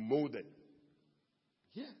can be molded?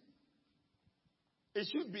 Yeah. It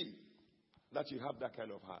should be that you have that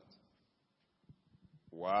kind of heart.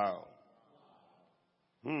 Wow.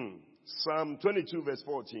 Psalm 22 verse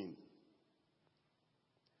 14.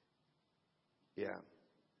 Yeah.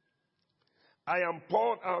 I am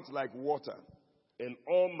poured out like water, and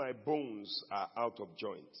all my bones are out of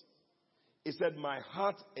joint. He said, my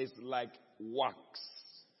heart is like wax,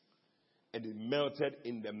 and it melted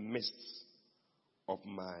in the midst of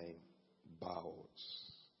my bowels.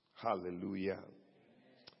 Hallelujah.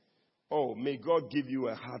 Oh, may God give you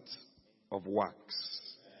a heart of wax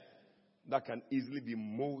that can easily be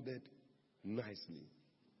molded nicely.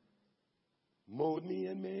 Mold me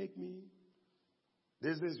and make me.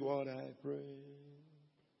 This is what I pray.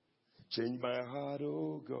 Change my heart,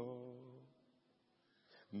 oh God.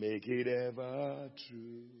 Make it ever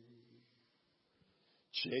true.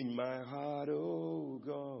 Change my heart, oh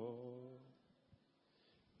God.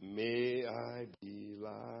 May I be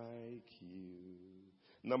like you.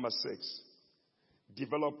 Number 6,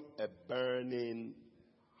 develop a burning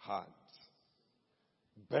heart.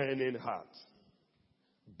 Burning heart.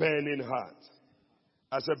 Burning heart.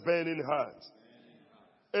 As a burning heart.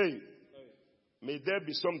 Hey, may there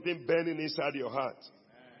be something burning inside your heart.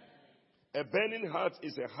 A burning heart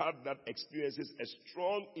is a heart that experiences a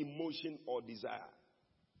strong emotion or desire.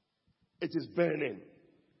 It is burning.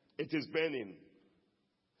 It is burning.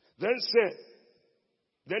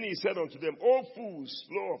 Then he said unto them, O fools,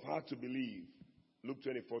 slow of heart to believe. Luke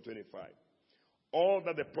 24:25. All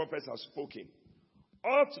that the prophets have spoken.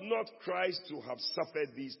 Ought not Christ to have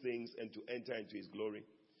suffered these things and to enter into his glory?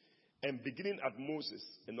 And beginning at Moses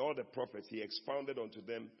and all the prophets, he expounded unto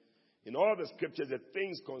them in all the scriptures the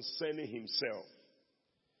things concerning himself.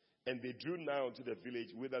 And they drew nigh unto the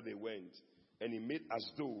village whither they went. And he made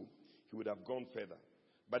as though he would have gone further.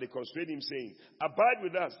 But they constrained him, saying, Abide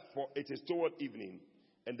with us, for it is toward evening,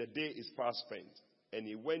 and the day is fast spent. And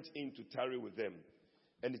he went in to tarry with them.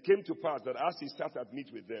 And it came to pass that as he sat at meat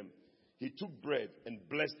with them, he took bread and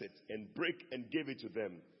blessed it, and brake and gave it to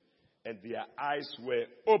them. And their eyes were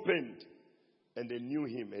opened, and they knew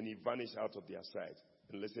him, and he vanished out of their sight.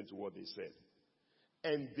 And listen to what they said.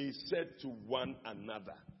 And they said to one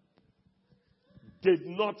another, Did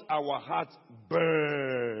not our heart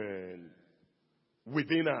burn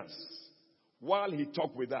within us while he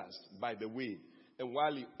talked with us, by the way, and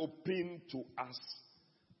while he opened to us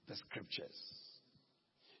the scriptures.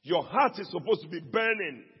 Your heart is supposed to be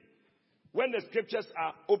burning when the scriptures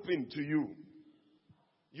are open to you.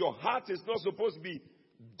 Your heart is not supposed to be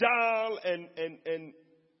dull and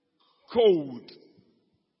cold,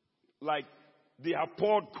 like they have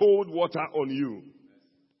poured cold water on you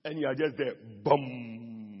and you are just there, bum.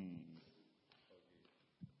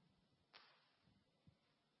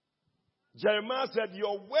 Jeremiah said,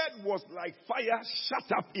 your word was like fire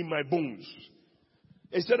shut up in my bones.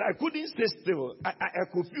 He said, I couldn't stay still. I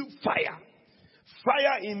could feel fire.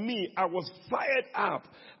 Fire in me. I was fired up.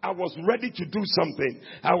 I was ready to do something.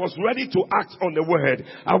 I was ready to act on the word.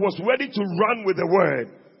 I was ready to run with the word.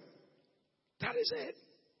 That is it.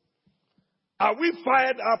 Are we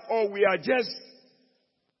fired up or we are just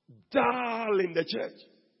dull in the church?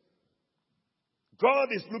 God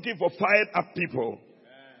is looking for fired up people.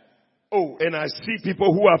 Oh, and I see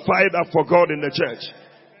people who are fired up for God in the church.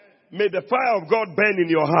 May the fire of God burn in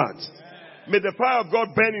your heart. May the fire of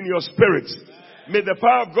God burn in your spirit. May the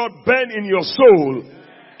fire of God burn in your soul.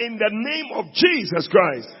 In the name of Jesus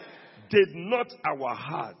Christ. Did not our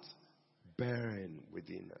heart burn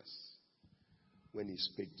within us when he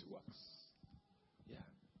spoke to us? Yeah.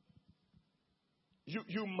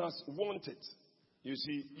 You must want it. You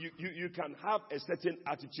see, you can have a certain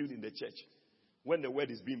attitude in the church. When the word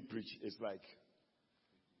is being preached, it's like,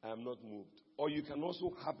 I am not moved. Or you can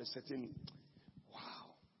also have a certain,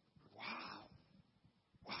 wow.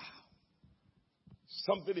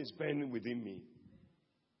 Something is burning within me.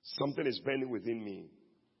 Something is burning within me.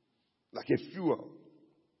 Like a fuel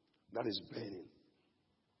that is burning.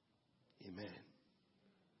 Amen.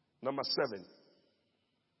 Number 7.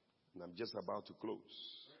 And I'm just about to close.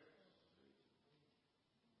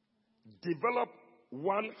 Develop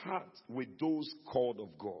one heart with those called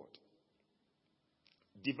of God.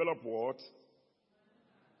 Develop what?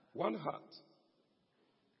 One heart.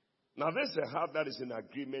 Now this is a heart that is in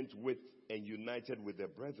agreement with and united with the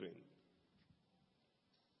brethren.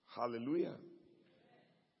 Hallelujah.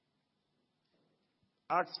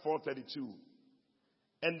 Acts 4:32.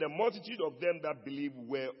 And the multitude of them that believed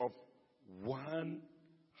were of one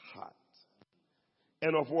heart.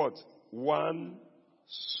 And of what? One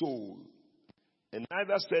soul. And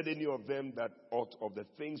neither said any of them that aught of the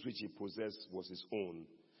things which he possessed was his own,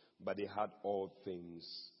 but they had all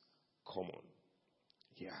things common.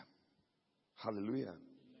 Yeah. Hallelujah.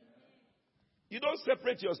 You don't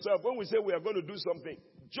separate yourself. When we say we are going to do something,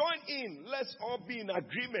 join in. Let's all be in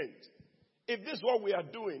agreement. If this is what we are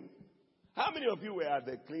doing, how many of you were at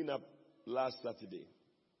the cleanup last Saturday?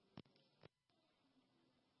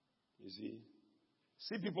 You see,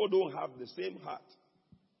 people don't have the same heart.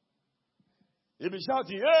 You'll be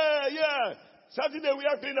shouting, yeah. Saturday we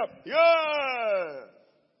are clean up. Yeah.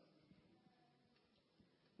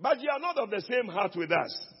 But you are not of the same heart with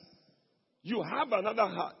us. You have another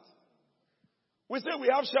heart. We say we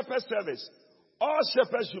have shepherd service. All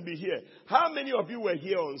shepherds should be here. How many of you were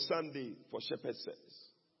here on Sunday for shepherd service?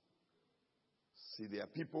 See, there are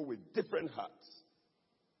people with different hearts.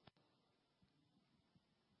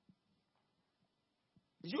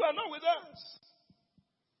 You are not with us.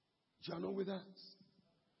 You are not with us.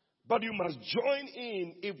 But you must join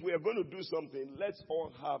in. If we are going to do something, let's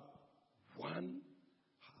all have one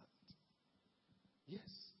heart.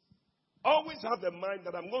 Yes. Always have the mind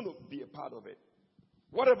that I'm going to be a part of it.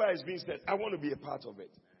 Whatever is being said, I want to be a part of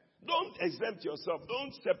it. Don't exempt yourself.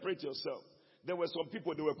 Don't separate yourself. There were some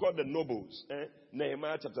people, they were called the nobles.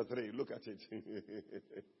 Nehemiah chapter 3, look at it.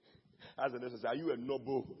 As an answer, are you a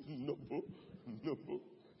noble? Noble.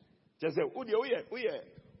 Just say,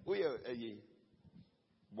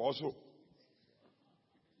 Boso.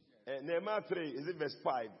 Nehemiah 3, is it verse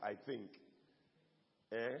 5, I think.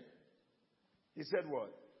 He said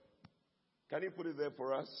what? Can you put it there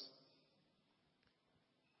for us?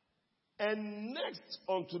 And next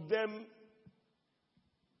unto them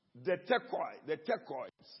the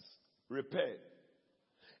turquoise repaired.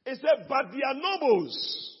 It said, but their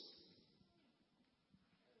nobles,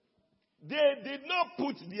 they did not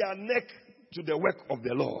put their neck to the work of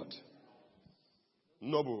the Lord.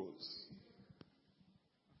 Nobles.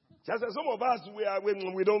 Just as some of us, we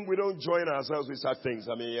don't join ourselves with such things.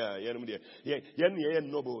 I mean,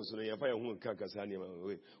 nobles.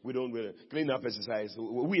 We don't clean up exercise.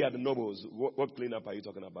 We are the nobles. What clean up are you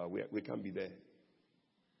talking about? We can't be there.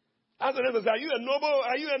 As an answer, are you a noble?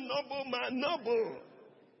 Are you a noble man? Noble.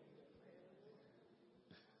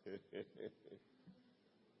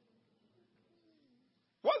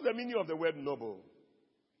 What's the meaning of the word noble?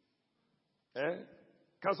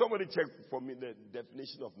 Can somebody check for me the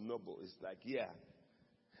definition of noble? It's like, yeah.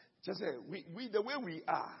 Just say, we the way we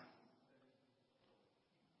are.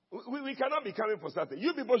 We cannot be coming for Saturday.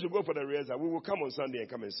 You people should go for the rehearsal. We will come on Sunday and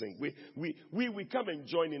come and sing. We come and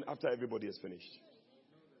join in after everybody is finished.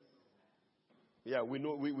 Yeah, we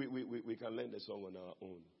know we can learn the song on our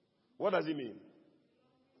own. What does it mean?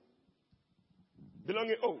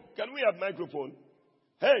 Belonging. Oh, can we have microphone?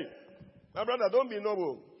 Hey, my brother, don't be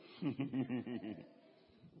noble.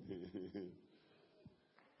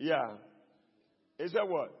 Yeah. Is that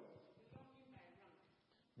what?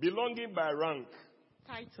 Belonging by rank.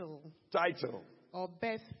 Title. Or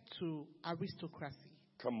birth to aristocracy.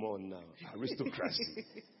 Come on now. Aristocracy.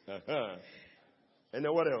 And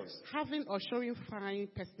then what else? Having or showing fine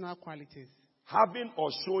personal qualities. Having or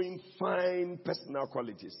showing fine personal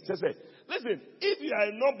qualities. Just say, listen, if you are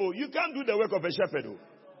a noble, you can't do the work of a shepherd.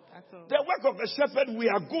 The work of a shepherd, we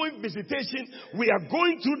are going visitation, we are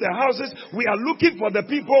going through the houses, we are looking for the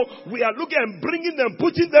people, we are looking and bringing them,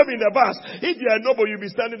 putting them in the bus. If you are a noble, you'll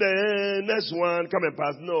be standing there, next one, come and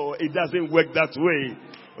pass. No, it doesn't work that way.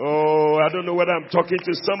 Oh, I don't know whether I'm talking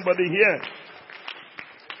to somebody here.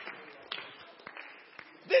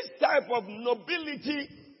 This type of nobility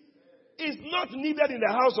is not needed in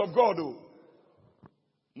the house of God.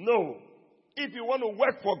 No. If you want to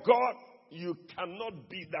work for God, you cannot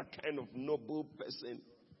be that kind of noble person.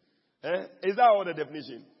 Is that all the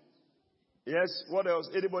definition? Yes. What else?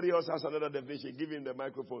 Anybody else has another definition? Give him the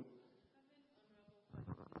microphone.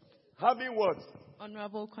 Having what?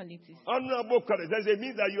 Honorable qualities. Honorable qualities. It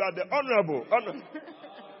means that you are the honorable.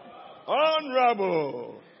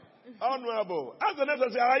 Honorable. Honorable. Ask the next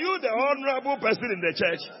person, are you the honorable person in the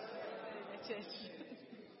church? The church.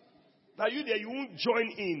 Are you there? You won't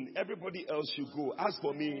join in. Everybody else should go. As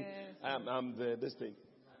for me, I'm this thing.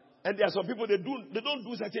 And there are some people, they don't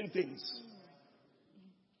do certain things.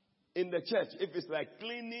 In the church, if it's like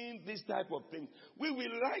cleaning, this type of thing, we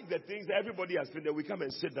will like the things that everybody has cleaned. Then we come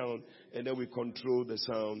and sit down and then we control the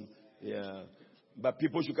sound. Yeah. But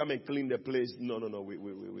people should come and clean the place. No,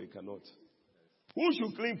 we cannot. Who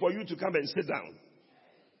should clean for you to come and sit down?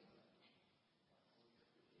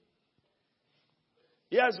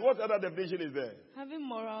 Yes, what other definition is there? Having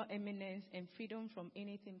moral eminence and freedom from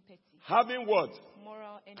anything petty. Having what?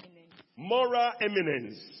 Moral eminence. Moral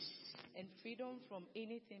eminence. And freedom from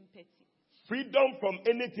anything petty. Freedom from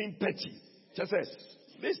anything petty. Just says,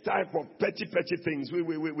 this type of petty things, we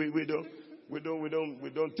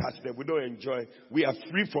don't touch them. We don't enjoy. We are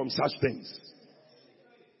free from such things.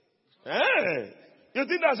 Hey, you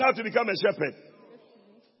think that's how to become a shepherd?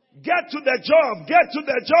 Get to the job. Get to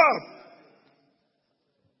the job.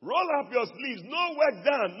 Roll up your sleeves. No work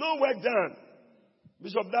done. No work done.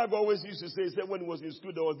 Bishop Dag always used to say when he was in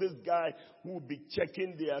school, there was this guy who would be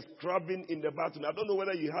checking their scrubbing in the bathroom. I don't know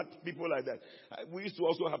whether you had people like that. We used to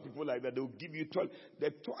also have people like that. They would give you toilet. The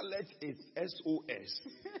toilet is SOS.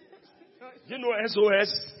 Do you know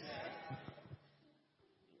SOS?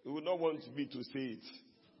 You would not want me to say it.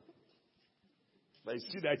 But you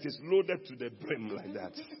see that it is loaded to the brim like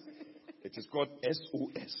that. It is called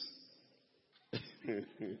SOS.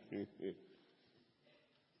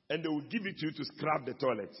 And they will give it to you to scrub the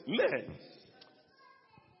toilet. Man.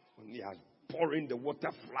 When you are pouring the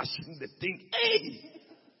water, flashing the thing. Hey!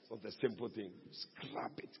 It's not the simple thing.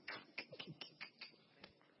 Scrub it.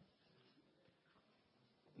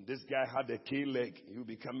 And this guy had a K leg. He will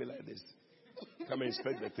be coming like this. Come and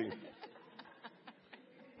inspect the thing.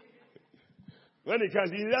 When he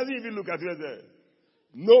comes, he doesn't even look at you and say,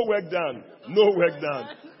 no work done. No work done.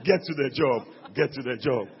 Get to the job. Get to the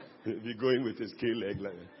job. He'll be going with his K leg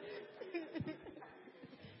like that.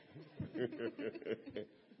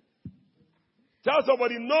 Tell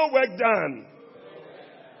somebody, no work done.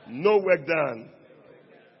 No work done.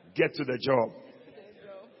 Get to the job.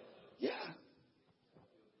 Yeah.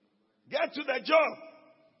 Get to the job.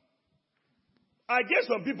 I guess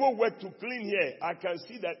some people work to clean here. I can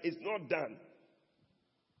see that it's not done.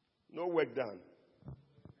 No work done.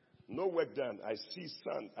 No work done. I see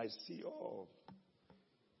sun. I see all.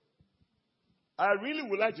 I really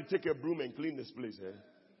would like to take a broom and clean this place.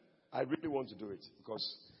 I really want to do it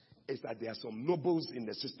because it's that there are some nobles in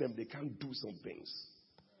the system. They can't do some things.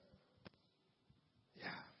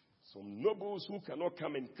 Yeah. Some nobles who cannot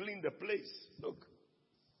come and clean the place. Look.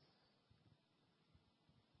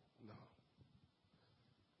 No.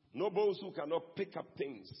 Nobles who cannot pick up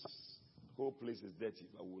things. The whole place is dirty,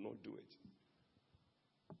 but will not do it.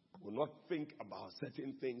 Will not think about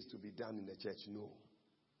certain things to be done in the church. No.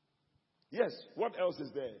 Yes. What else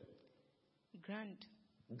is there? Grand.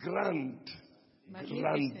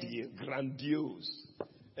 Grandiose.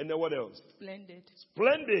 And then what else? Splendid.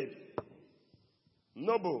 Splendid.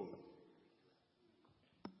 Noble.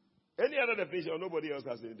 Any other definition? Or nobody else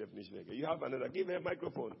has any definition again. You have another. Give her a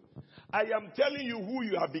microphone. I am telling you who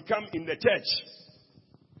you have become in the church.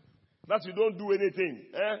 That you don't do anything.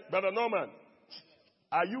 Brother Norman,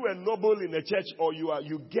 are you a noble in the church, or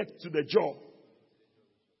you get to the job?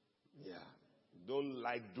 Yeah. Don't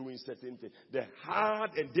like doing certain things. The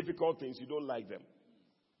hard and difficult things, you don't like them.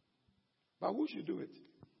 But who should do it?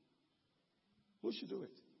 Who should do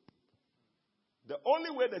it? The only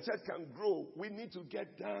way the church can grow, we need to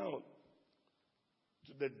get down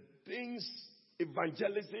to the things,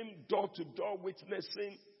 evangelism, door-to-door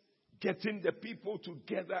witnessing, getting the people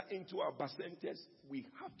together into our centers. We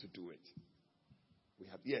have to do it. We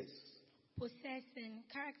have, yes. Possessing,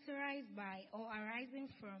 characterized by or arising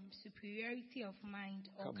from superiority of mind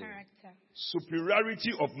or character.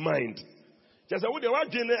 Superiority of mind. Just what they were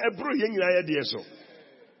doing,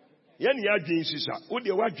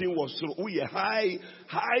 was so we a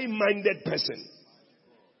high-minded person.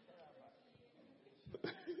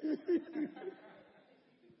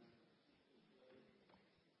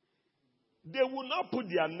 They will not put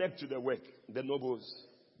their neck to the work, the nobles.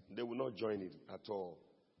 They will not join it at all.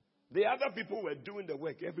 The other people were doing the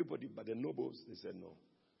work, everybody, but the nobles, they said, no,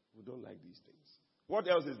 we don't like these things. What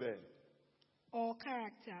else is there? Or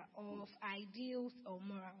character of ideals or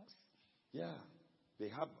morals. Yeah, they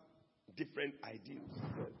have different ideals.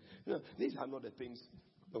 You know, these are not the things.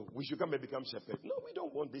 Oh, we should come and become shepherd. No, we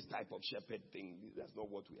don't want this type of shepherd thing. That's not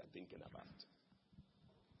what we are thinking about.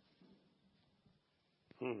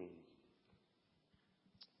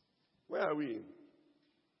 Where are we?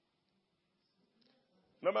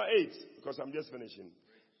 Number 8, because I'm just finishing.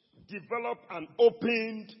 Develop an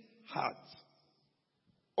opened heart.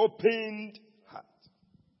 Opened heart.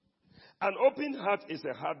 An open heart is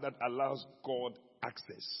a heart that allows God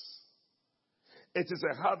access. It is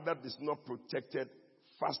a heart that is not protected,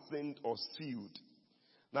 fastened, or sealed.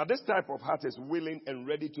 Now, this type of heart is willing and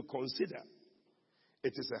ready to consider.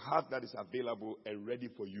 It is a heart that is available and ready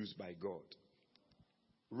for use by God.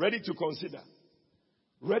 Ready to consider.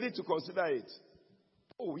 Ready to consider it.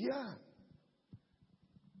 Oh, yeah.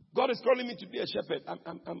 God is calling me to be a shepherd.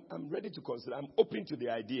 I'm ready to consider. I'm open to the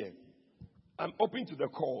idea. I'm open to the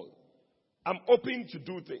call. I'm open to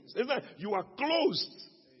do things. It's like you are closed.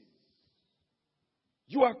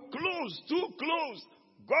 You are closed, too close.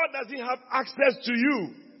 God doesn't have access to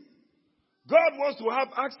you. God wants to have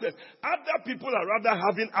access. Other people are rather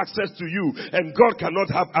having access to you, and God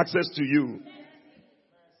cannot have access to you.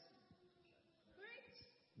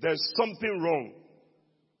 There's something wrong.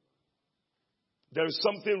 There is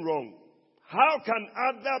something wrong. How can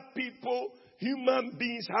other people, human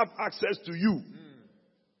beings, have access to you?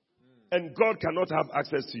 And God cannot have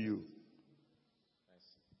access to you.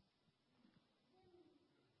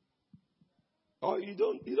 Oh, you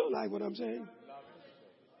don't like what I'm saying?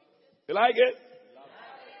 You like it?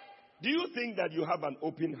 Do you think that you have an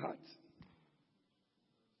open heart?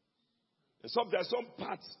 And there are some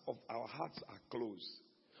parts of our hearts are closed.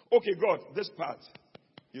 Okay, God, this part,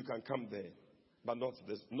 you can come there. But not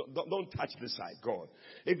this. No, don't touch this side, God.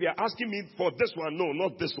 If you're asking me for this one, no,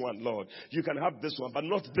 not this one, Lord. You can have this one, but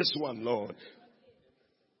not this one, Lord.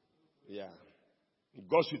 Yeah.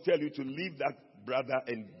 God should tell you to leave that brother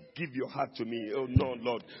and give your heart to me. Oh, no,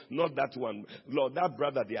 Lord, not that one. Lord, that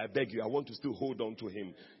brother there, I beg you, I want to still hold on to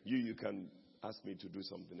him. You can ask me to do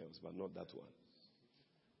something else, but not that one.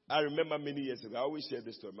 I remember many years ago, I always share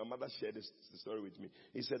this story. My mother shared this story with me.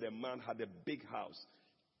 He said a man had a big house.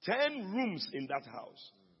 10 rooms in that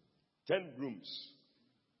house. 10 rooms.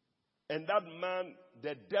 And that man,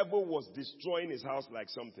 the devil was destroying his house like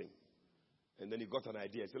something. And then he got an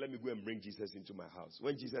idea. He said, let me go and bring Jesus into my house.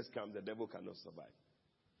 When Jesus comes, the devil cannot survive.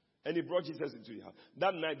 And he brought Jesus into his house.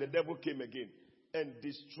 That night, the devil came again and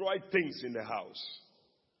destroyed things in the house.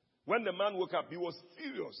 When the man woke up, he was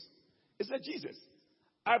furious. He said, Jesus,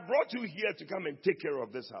 I brought you here to come and take care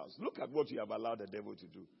of this house. Look at what you have allowed the devil to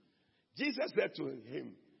do. Jesus said to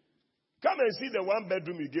him, come and see the one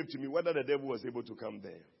bedroom you gave to me, whether the devil was able to come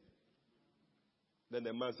there. Then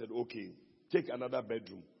the man said, okay, take another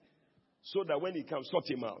bedroom. So that when he comes, sort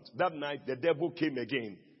him out. That night, the devil came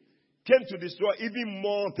again. Came to destroy even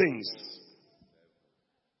more things.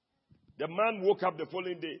 The man woke up the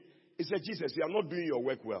following day. He said, Jesus, you are not doing your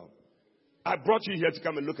work well. I brought you here to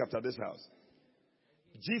come and look after this house.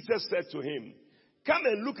 Jesus said to him, come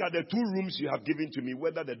and look at the 2 rooms you have given to me,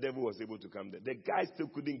 whether the devil was able to come there. The guy still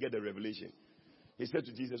couldn't get the revelation. He said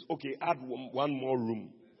to Jesus, okay, add one more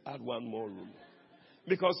room. Add one more room.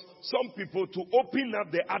 Because some people, to open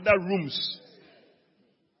up the other rooms,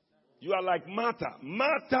 You are like Martha.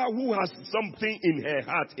 Martha who has something in her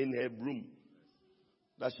heart, in her room,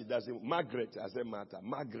 that she doesn't. Margaret, I said Martha.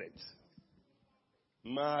 Margaret.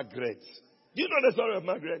 Margaret. Do you know the story of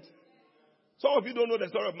Margaret? Some of you don't know the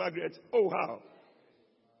story of Margaret. Oh, how?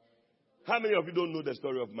 How many of you don't know the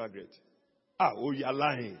story of Margaret? Oh, you're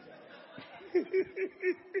lying.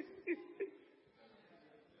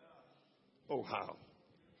 Oh, how?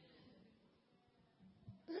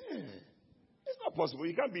 It's not possible.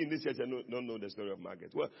 You can't be in this church and not know the story of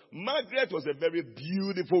Margaret. Well, Margaret was a very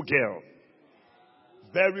beautiful girl.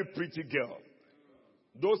 Very pretty girl.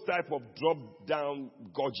 Those type of drop-down,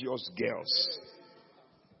 gorgeous girls.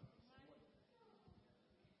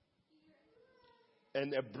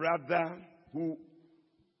 And a brother who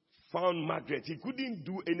found Margaret, he couldn't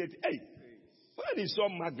do anything. Hey, when he saw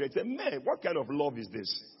Margaret, he said, man, what kind of love is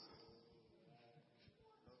this?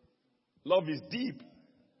 Love is deep.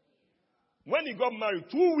 When he got married,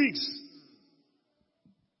 2 weeks,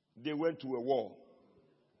 they went to a war.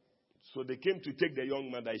 So they came to take the young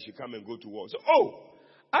man that he should come and go to war. So,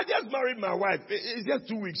 I just married my wife. It's just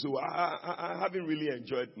 2 weeks, so I haven't really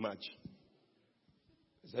enjoyed much.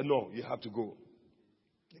 He said, no, you have to go.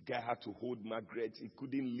 The guy had to hold Margaret. He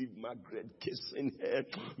couldn't leave Margaret, kissing her.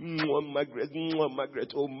 Margaret,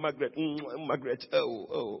 Margaret, oh, Margaret, Margaret,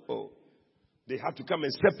 oh. They had to come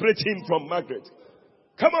and separate him from Margaret.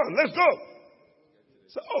 Come on, let's go.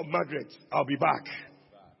 So, Margaret, I'll be back.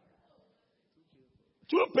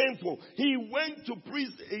 Too painful. He went to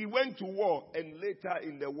prison. He went to war, and later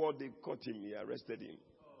in the war they caught him. He arrested him.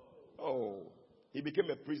 He became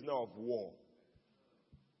a prisoner of war.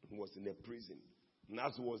 He was in a prison.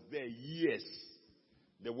 Nas was there years.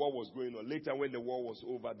 The war was going on. Later, when the war was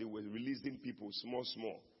over, they were releasing people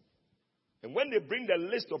small. And when they bring the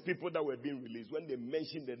list of people that were being released, when they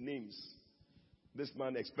mention the names, this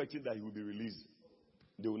man expected that he would be released.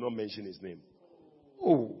 They will not mention his name.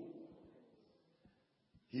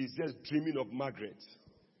 He's just dreaming of Margaret.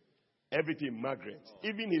 Everything Margaret.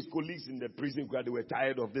 Even his colleagues in the prison, they were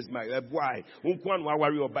tired of this Margaret. Why?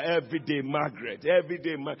 Every day Margaret. Every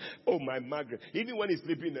day oh, my Margaret. Even when he's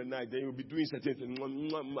sleeping at night, then he'll be doing certain things.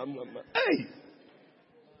 Hey!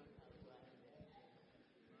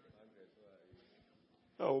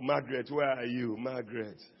 Oh, Margaret, where are you?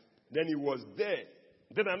 Margaret. Then he was there.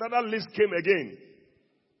 Then another list came again.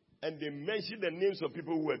 And they mentioned the names of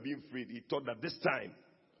people who were being freed. He thought that this time,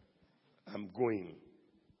 I'm going.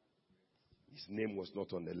 His name was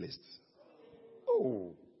not on the list.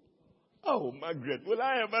 Oh, Margaret. Will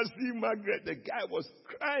I ever see Margaret? The guy was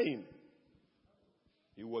crying.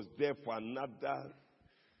 He was there for another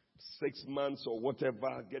 6 months or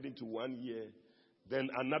whatever, getting to 1 year. Then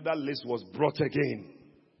another list was brought again.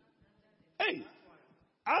 Hey,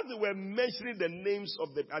 as they were mentioning the names of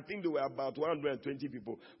I think there were about 120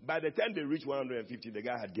 people. By the time they reached 150, the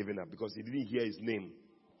guy had given up because he didn't hear his name.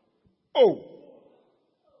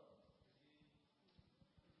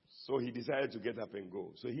 So he decided to get up and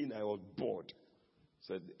go. So he and I was bored.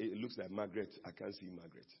 Said, it looks like Margaret. I can't see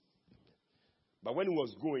Margaret. But when he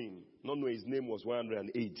was going, not knowing his name was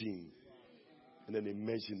 118. And then they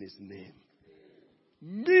mentioned his name.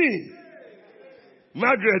 Me!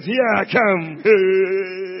 Margaret, here I come.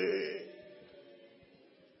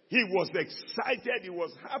 He was excited. He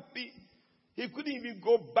was happy. He couldn't even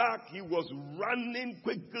go back. He was running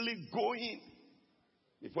quickly, going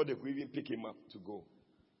before they could even pick him up to go.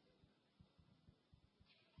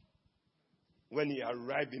 When he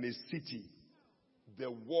arrived in a city, the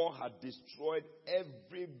war had destroyed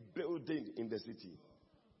every building in the city.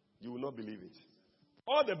 You will not believe it.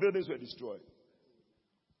 All the buildings were destroyed.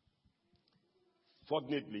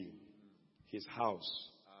 Fortunately, his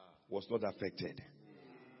house was not affected.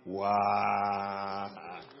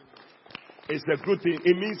 Wow. It's a good thing.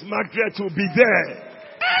 It means Margaret will be there.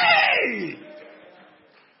 Hey!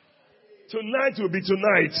 Tonight will be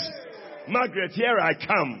tonight. Margaret, here I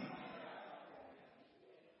come.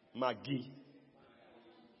 Maggie.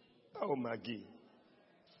 Oh, Maggie.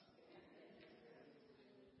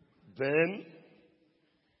 Then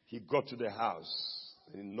he got to the house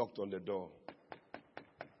and he knocked on the door.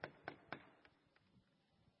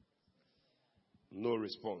 No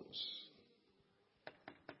response.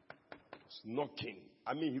 Knocking.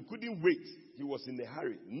 I mean, he couldn't wait. He was in a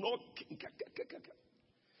hurry. Knocking.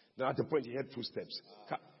 Then at the point he heard footsteps.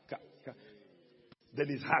 Then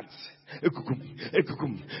his heart.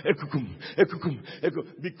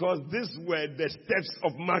 Because these were the steps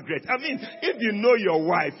of Margaret. I mean, if you know your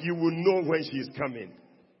wife, you will know when she is coming.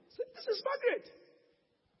 So this is Margaret.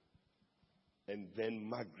 And then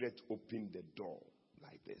Margaret opened the door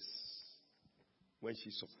like this. When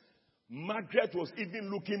she saw, Margaret was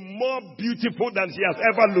even looking more beautiful than she has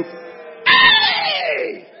ever looked.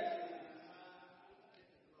 Hey!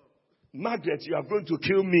 Margaret, you are going to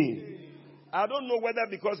kill me. I don't know whether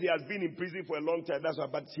because he has been in prison for a long time, that's why,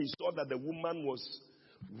 but he saw that the woman was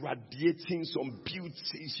radiating some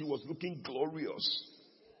beauty. She was looking glorious.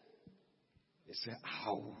 He said,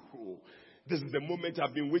 "Ow, this is the moment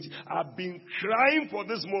I've been waiting. I've been crying for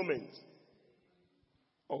this moment."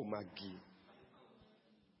 Oh, Maggie.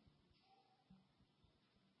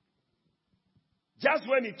 Just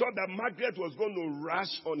when he thought that Margaret was going to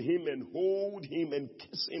rush on him and hold him and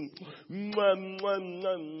kiss him,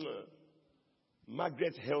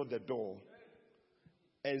 Margaret held the door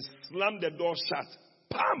and slammed the door shut.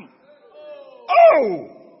 Pam! Oh!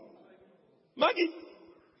 Maggie,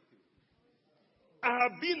 I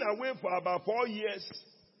have been away for about 4 years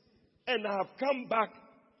and I have come back.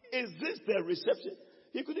 Is this the reception?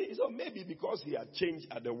 He couldn't. He said maybe because he had changed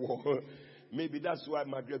at the wall. Maybe that's why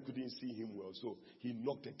Margaret couldn't see him well. So he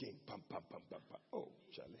knocked again. Pam, pam, pam, pam, pam. Oh,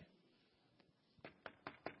 Charlie.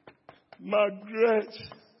 Margaret,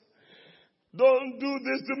 don't do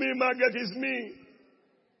this to me, Margaret. It's me.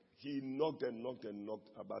 He knocked and knocked and knocked.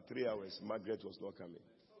 About 3 hours, Margaret was not coming.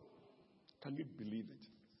 Can you believe it?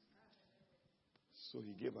 So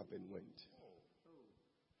he gave up and went.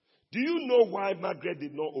 Do you know why Margaret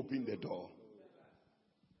did not open the door?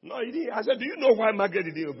 No, he didn't. I said, do you know why Margaret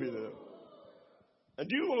didn't open the door? And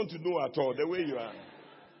do you want to know at all the way you are?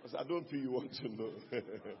 Because I don't think you want to know.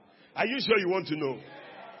 Are you sure you want to know?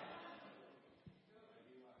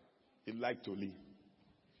 He liked to leave.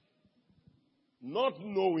 Not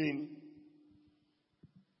knowing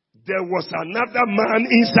there was another man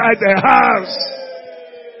inside the house.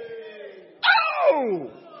 Oh!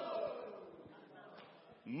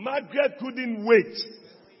 Margaret couldn't wait.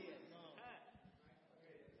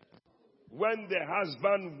 When the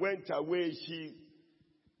husband went away, she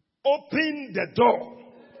opened the door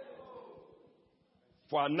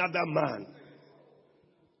for another man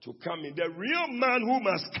to come in. The real man who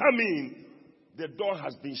must come in, the door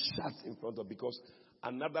has been shut in front of because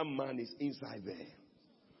another man is inside there.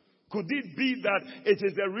 Could it be that it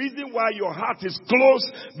is the reason why your heart is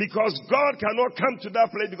closed because God cannot come to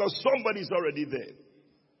that place because somebody is already there?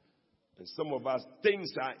 And some of us,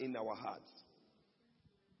 things are in our hearts.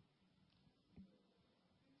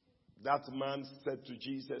 That man said to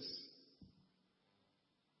Jesus,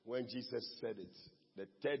 when Jesus said it, the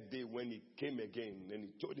third day when he came again, then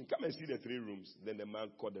he told him, come and see the 3 rooms. Then the man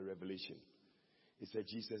caught the revelation. He said,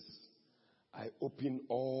 Jesus, I open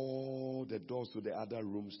all the doors to the other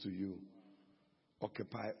rooms to you.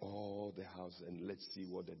 Occupy all the house and let's see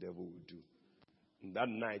what the devil will do. And that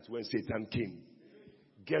night when Satan came,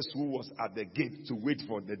 guess who was at the gate to wait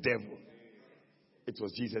for the devil? It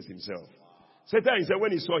was Jesus himself. Satan, he said,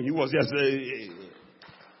 when he saw him, he was just,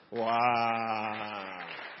 wow.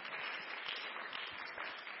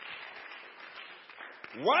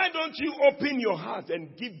 Why don't you open your heart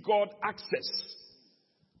and give God access?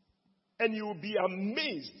 And you will be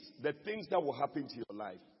amazed the things that will happen to your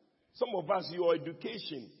life. Some of us, your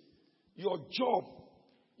education, your job,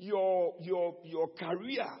 your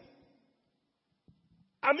career.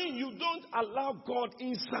 I mean, you don't allow God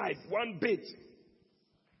inside one bit.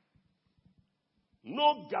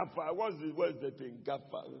 No gaffer. What's the thing?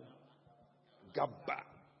 Gaffer. Gabba.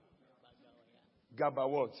 Gabba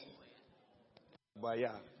what?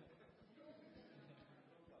 Waya.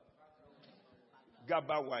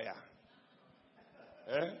 Gabba wire.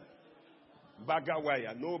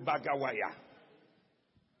 Bagawaya. No bagawaya.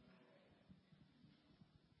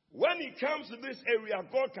 When it comes to this area,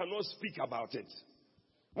 God cannot speak about it.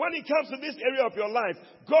 When it comes to this area of your life,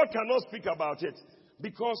 God cannot speak about it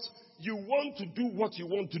because you want to do what you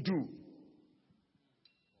want to do.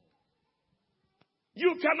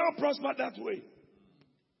 You cannot prosper that way.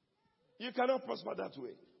 You cannot prosper that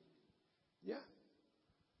way. Yeah.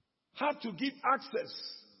 Have to give access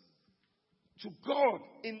to God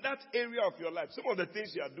in that area of your life. Some of the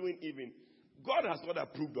things you are doing even, God has not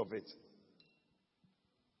approved of it.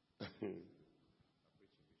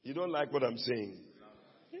 You don't like what I'm saying?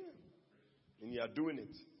 Yeah. And you are doing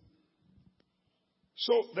it.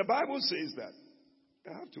 So the Bible says that,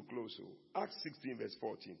 I have to close. So Acts 16 verse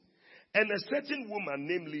 14. And a certain woman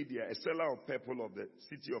named Lydia, a seller of purple of the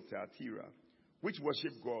city of Thyatira, which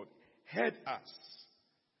worshipped God, heard us,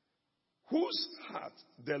 whose heart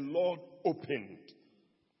the Lord opened,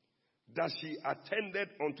 that she attended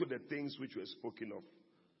unto the things which were spoken of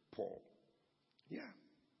Paul. Yeah.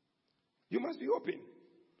 You must be open.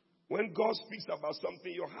 When God speaks about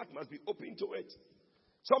something, your heart must be open to it.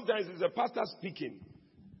 Sometimes it's a pastor speaking,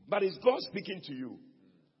 but it's God speaking to you.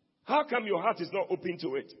 How come your heart is not open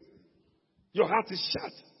to it? Your heart is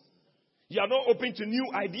shut. You are not open to new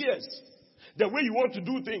ideas. The way you want to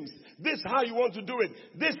do things. This how you want to do it.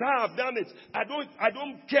 This how I've done it. I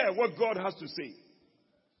don't care what God has to say.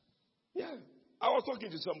 Yeah. I was talking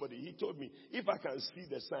to somebody. He told me, if I can see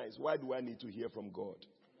the signs, why do I need to hear from God?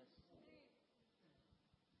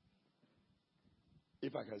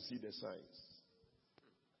 If I can see the signs.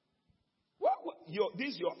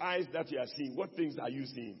 These your eyes that you are seeing. What things are you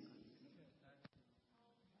seeing?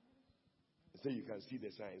 So you can see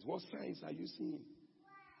the signs. What signs are you seeing?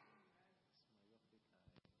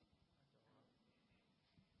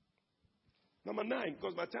 Number 9,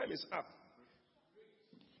 because my time is up.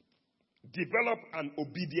 Develop an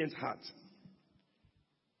obedient heart.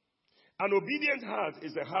 An obedient heart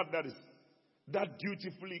is a heart that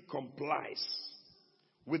dutifully complies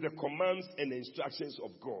with the commands and instructions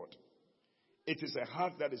of God. It is a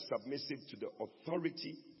heart that is submissive to the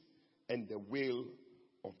authority and the will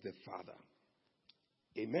of the Father.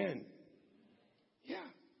 Amen. Yeah.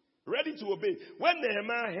 Ready to obey. When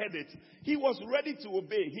Nehemiah heard it, he was ready to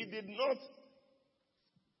obey. He did not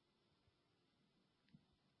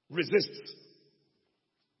resist.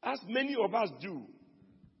 As many of us do.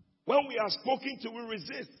 When we are spoken to, we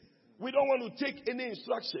resist. We don't want to take any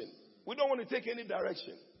instruction. We don't want to take any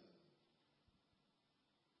direction.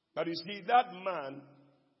 But you see, that man,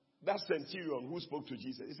 that centurion who spoke to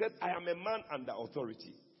Jesus, he said, I am a man under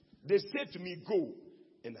authority. They said to me, go,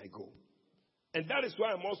 and I go. And that is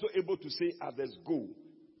why I'm also able to say, others go.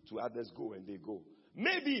 To others go, and they go.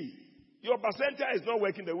 Maybe your percentile is not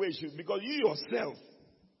working the way it should because you yourself,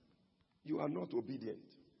 you are not obedient.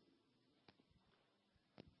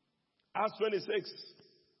 Acts 26,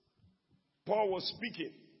 Paul was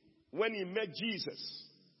speaking when he met Jesus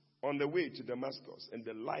on the way to Damascus, and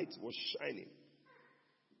the light was shining.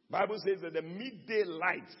 Bible says that the midday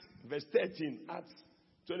light, verse 13, Acts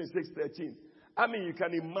 26:13. I mean, you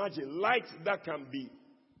can imagine light that can be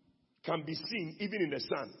seen even in the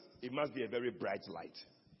sun. It must be a very bright light.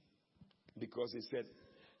 Because he said,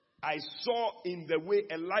 I saw in the way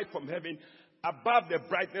a light from heaven above the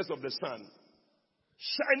brightness of the sun,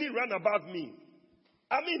 shining round about me.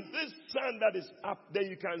 I mean, this sun that is up, then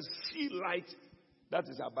you can see light that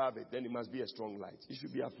is above it. Then it must be a strong light. You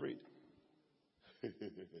should be afraid.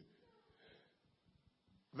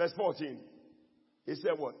 Verse 14. He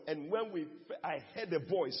said what? And when I heard a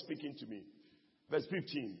voice speaking to me. Verse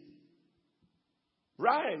 15.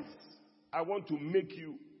 Rise, I want to make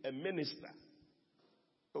you a minister.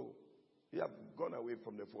 Oh, you have gone away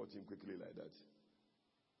from the 14 quickly like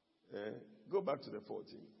that. Go back to the 14.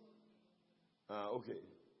 Okay.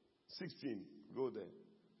 16. Go there.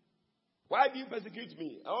 Why do you persecute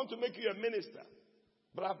me? I want to make you a minister.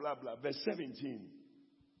 Blah, blah, blah. Verse 17.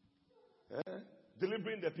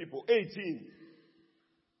 Delivering the people. 18.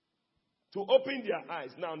 To open their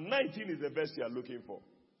eyes. Now, 19 is the verse you are looking for.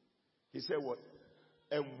 He said what?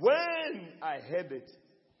 And when I heard it,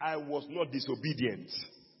 I was not disobedient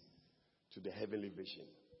to the heavenly vision.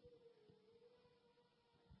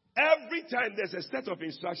 Every time there's a set of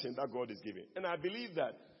instruction that God is giving. And I believe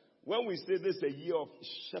that when we say this is a year of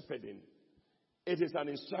shepherding, it is an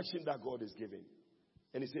instruction that God is giving.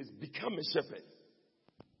 And he says, become a shepherd.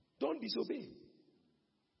 Don't disobey.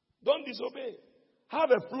 Don't disobey.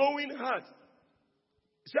 Have a flowing heart.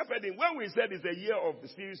 Shepherding, when we said it's a year of the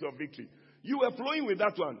series of victory, you were flowing with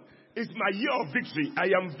that one. It's my year of victory. I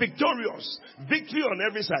am victorious. Victory on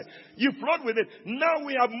every side. You flowed with it. Now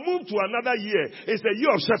we have moved to another year. It's a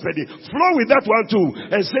year of shepherding. Flow with that one too.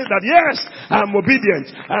 And say that, yes, I am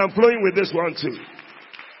obedient. I am flowing with this one too.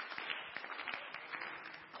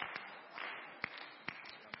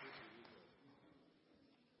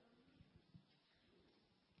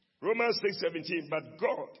 Romans 6:17. But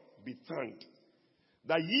God be thanked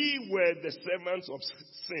that ye were the servants of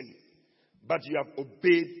sin, but you have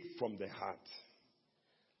obeyed from the heart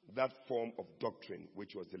that form of doctrine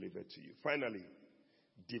which was delivered to you. Finally,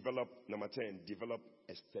 number 10, develop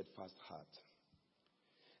a steadfast heart.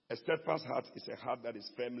 A steadfast heart is a heart that is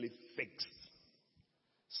firmly fixed,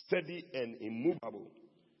 steady and immovable.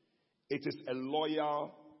 It is a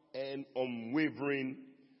loyal and unwavering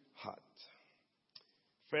heart.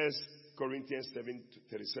 1 Corinthians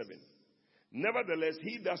 7:37. Nevertheless,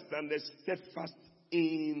 he that standeth steadfast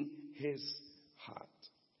in his heart,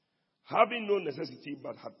 having no necessity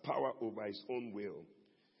but had power over his own will,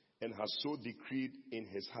 and has so decreed in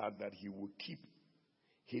his heart that he will keep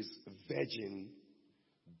his virgin,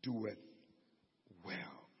 doeth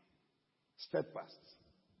well. Steadfast.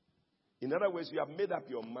 In other words, you have made up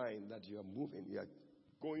your mind that you are moving, you are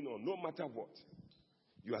going on, no matter what.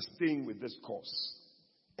 You are staying with this course.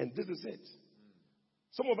 And this is it.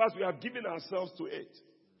 Some of us, we have given ourselves to it.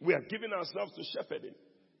 We have given ourselves to shepherding.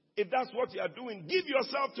 If that's what you are doing, give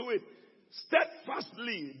yourself to it.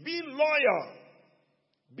 Steadfastly, be loyal.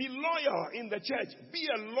 Be loyal in the church. Be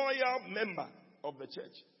a loyal member of the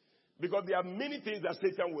church. Because there are many things that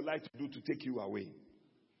Satan would like to do to take you away.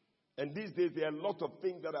 And these days, there are a lot of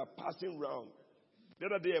things that are passing around. The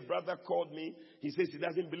other day, a brother called me. He says he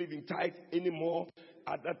doesn't believe in tithe anymore.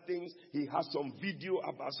 Other things. He has some video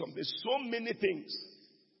about something. So many things.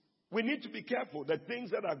 We need to be careful. The things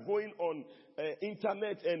that are going on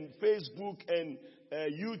internet and Facebook and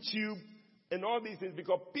YouTube and all these things.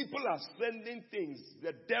 Because people are sending things.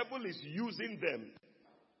 The devil is using them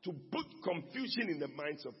to put confusion in the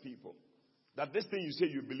minds of people. That this thing you say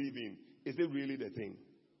you believe in, is it really the thing?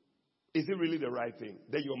 Is it really the right thing?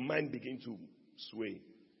 Then your mind begins to sway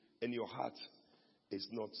and your heart is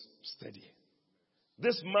not steady.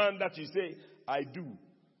 This man that you say,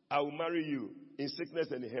 I will marry you in sickness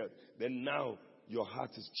and in health. Then now your heart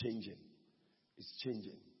is changing. It's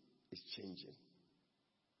changing. It's changing.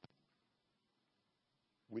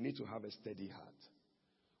 We need to have a steady heart.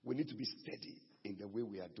 We need to be steady in the way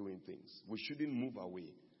we are doing things. We shouldn't move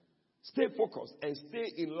away. Stay focused and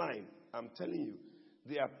stay in line. I'm telling you,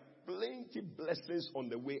 there are plenty blessings on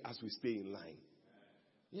the way as we stay in line.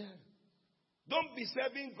 Yeah. Don't be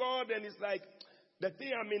serving God and it's like, the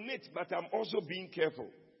thing I'm in it, but I'm also being careful.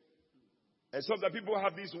 And some of the people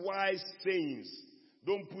have these wise sayings.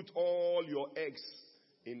 Don't put all your eggs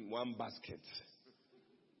in one basket.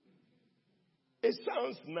 It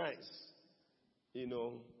sounds nice, you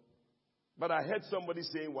know. But I heard somebody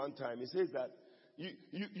saying one time, he says that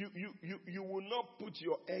you will not put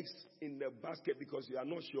your eggs in the basket because you are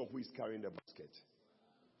not sure who is carrying the basket.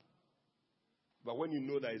 But when you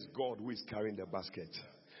know that it's God who is carrying the basket,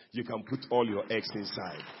 you can put all your eggs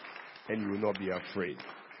inside and you will not be afraid.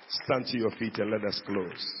 Stand to your feet and let us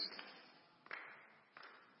close.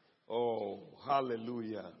 Oh,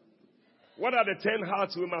 hallelujah. What are the 10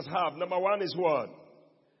 hearts we must have? Number 1 is what?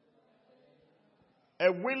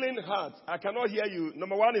 A willing heart. I cannot hear you.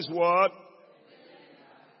 Number 1 is what?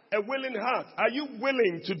 A willing heart. Are you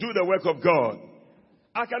willing to do the work of God?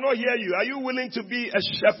 I cannot hear you. Are you willing to be a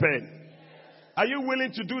shepherd? Are you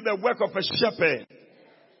willing to do the work of a shepherd?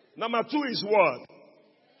 Number 2 is what?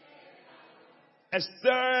 A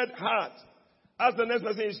stirred heart. As the next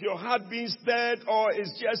person, is your heart being stirred or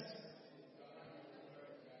is just...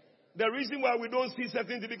 The reason why we don't see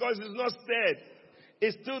certain things because it's not stirred.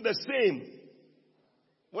 It's still the same.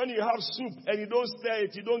 When you have soup and you don't stir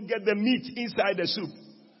it, you don't get the meat inside the soup.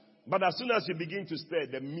 But as soon as you begin to stir,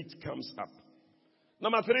 the meat comes up.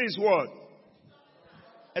 Number 3 is what?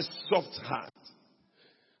 A soft heart.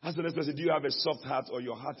 As the next person, do you have a soft heart or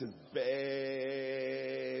your heart is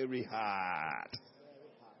very hard?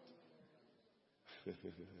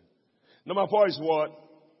 Number 4 is what?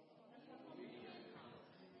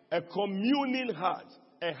 A communing heart.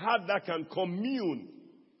 A heart that can commune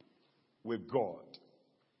with God.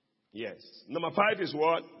 Yes. Number 5 is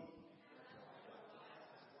what?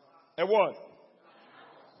 A what?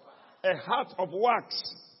 A heart of wax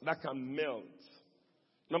that can melt.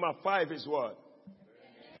 Number 5 is what?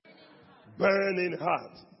 Burning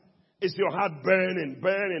heart. Is your heart burning,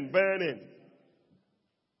 burning, burning?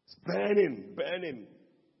 It's burning, burning.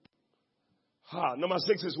 Heart. Number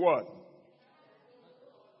 6 is what?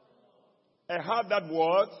 A heart that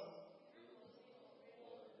what?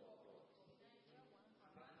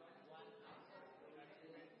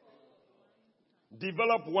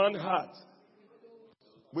 Develop one heart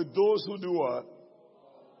with those who do what?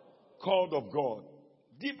 Called of God.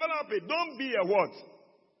 Develop it. Don't be a what?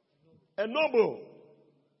 A noble.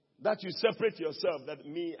 That you separate yourself. That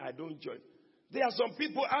me, I don't join. There are some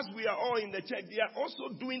people, as we are all in the church, they are also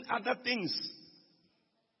doing other things.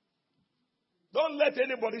 Don't let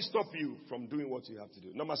anybody stop you from doing what you have to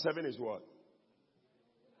do. Number 7 is what?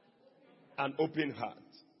 An open heart.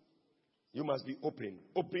 You must be open.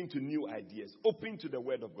 Open to new ideas. Open to the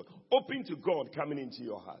word of God. Open to God coming into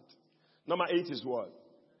your heart. Number 8 is what?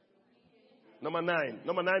 Number 9.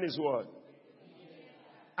 Number 9 is what?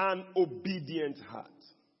 An obedient heart.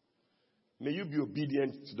 May you be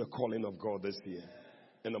obedient to the calling of God this year.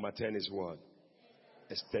 And number 10 is what?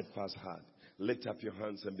 A steadfast heart. Lift up your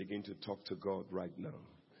hands and begin to talk to God right now.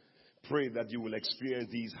 Pray that you will experience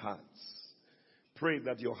these hearts. Pray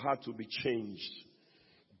that your heart will be changed.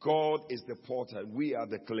 God is the potter. We are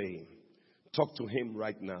the clay. Talk to him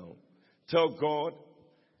right now. Tell God,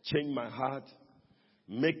 change my heart.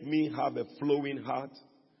 Make me have a flowing heart,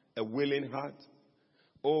 a willing heart.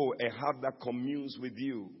 Oh, a heart that communes with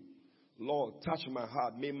you. Lord, touch my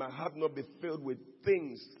heart. May my heart not be filled with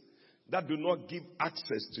things that do not give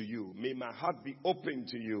access to you. May my heart be open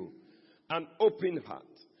to you. An open heart,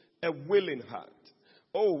 a willing heart.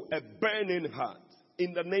 Oh, a burning heart.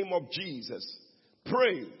 In the name of Jesus.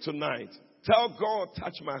 Pray tonight. Tell God,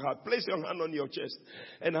 touch my heart. Place your hand on your chest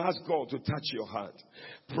and ask God to touch your heart.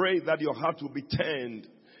 Pray that your heart will be turned,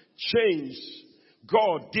 changed.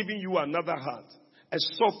 God giving you another heart, a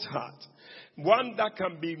soft heart. One that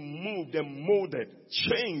can be moved and molded,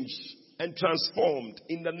 changed and transformed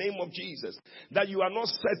in the name of Jesus. That you are not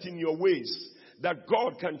set in your ways. That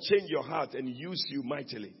God can change your heart and use you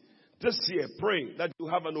mightily. This year, pray that you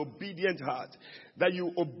have an obedient heart, that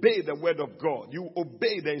you obey the word of God, you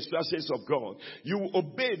obey the instructions of God, you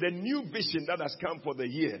obey the new vision that has come for the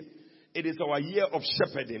year. It is our year of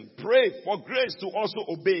shepherding. Pray for grace to also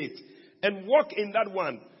obey it and walk in that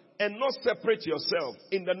one and not separate yourself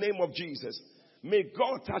in the name of Jesus. May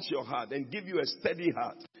God touch your heart and give you a steady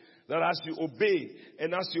heart, that as you obey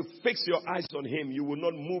and as you fix your eyes on Him, you will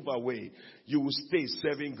not move away. You will stay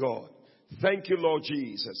serving God. Thank you, Lord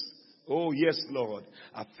Jesus. Oh, yes, Lord.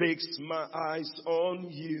 I fix my eyes on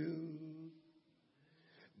you,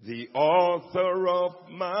 the author of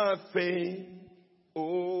my faith.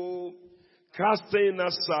 Oh, casting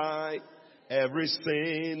aside every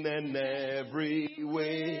sin and every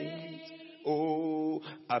weight. Oh,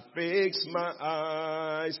 I fix my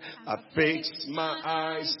eyes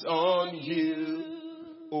on you.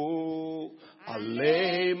 Oh, I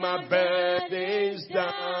lay my burdens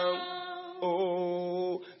down.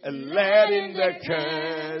 Oh, and letting the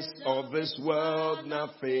cares of this world now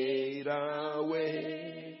fade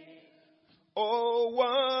away. Oh,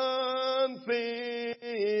 one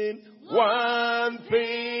thing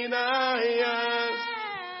I ask.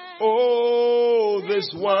 Oh,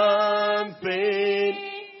 this one thing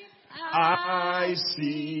I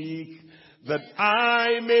seek, that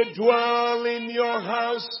I may dwell in your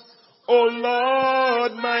house, O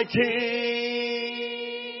Lord, my King.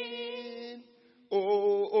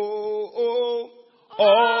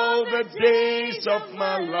 All the days of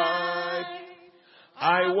my life,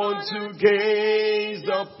 I want to gaze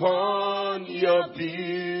upon your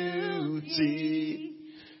beauty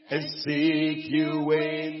and seek you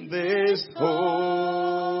in this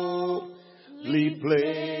holy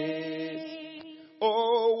place.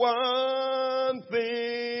 Oh, one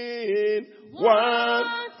thing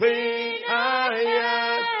I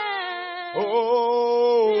ask.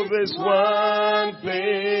 Oh, this one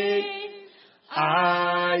thing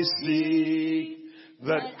I seek,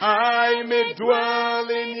 that I may dwell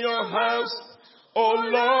in your house, O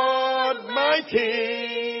Lord, my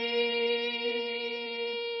King.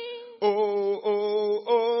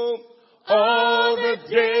 All the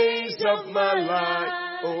days of my life,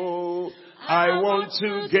 I want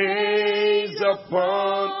to gaze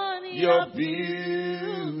upon your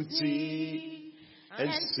beauty and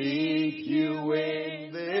seek you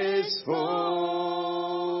in this holy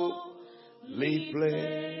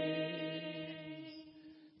place.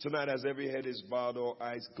 Tonight, as every head is bowed or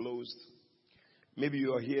eyes closed, maybe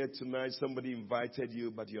you are here tonight, somebody invited you,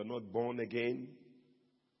 but you're not born again.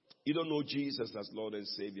 You don't know Jesus as Lord and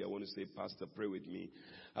Savior. I want to say, Pastor, pray with me.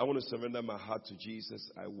 I want to surrender my heart to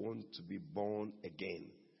Jesus. I want to be born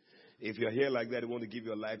again. If you're here like that, you want to give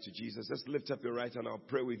your life to Jesus, just lift up your right hand. I'll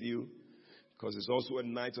pray with you, because it's also a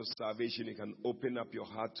night of salvation. You can open up your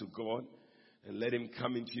heart to God and let Him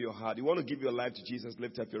come into your heart. You want to give your life to Jesus,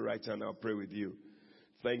 lift up your right hand. I'll pray with you.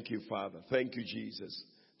 Thank you, Father. Thank you, Jesus.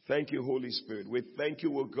 Thank you, Holy Spirit. We thank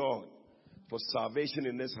you, O God, for salvation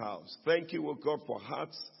in this house. Thank you, O God, for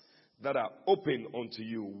hearts that are open unto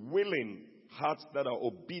you, willing hearts that are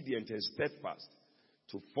obedient and steadfast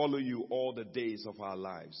to follow you all the days of our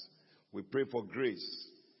lives. We pray for grace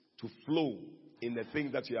to flow in the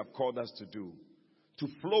thing that you have called us to do, to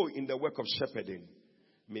flow in the work of shepherding.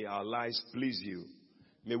 May our lives please you.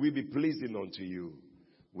 May we be pleasing unto you.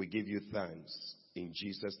 We give you thanks. In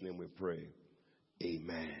Jesus' name we pray.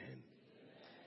 Amen.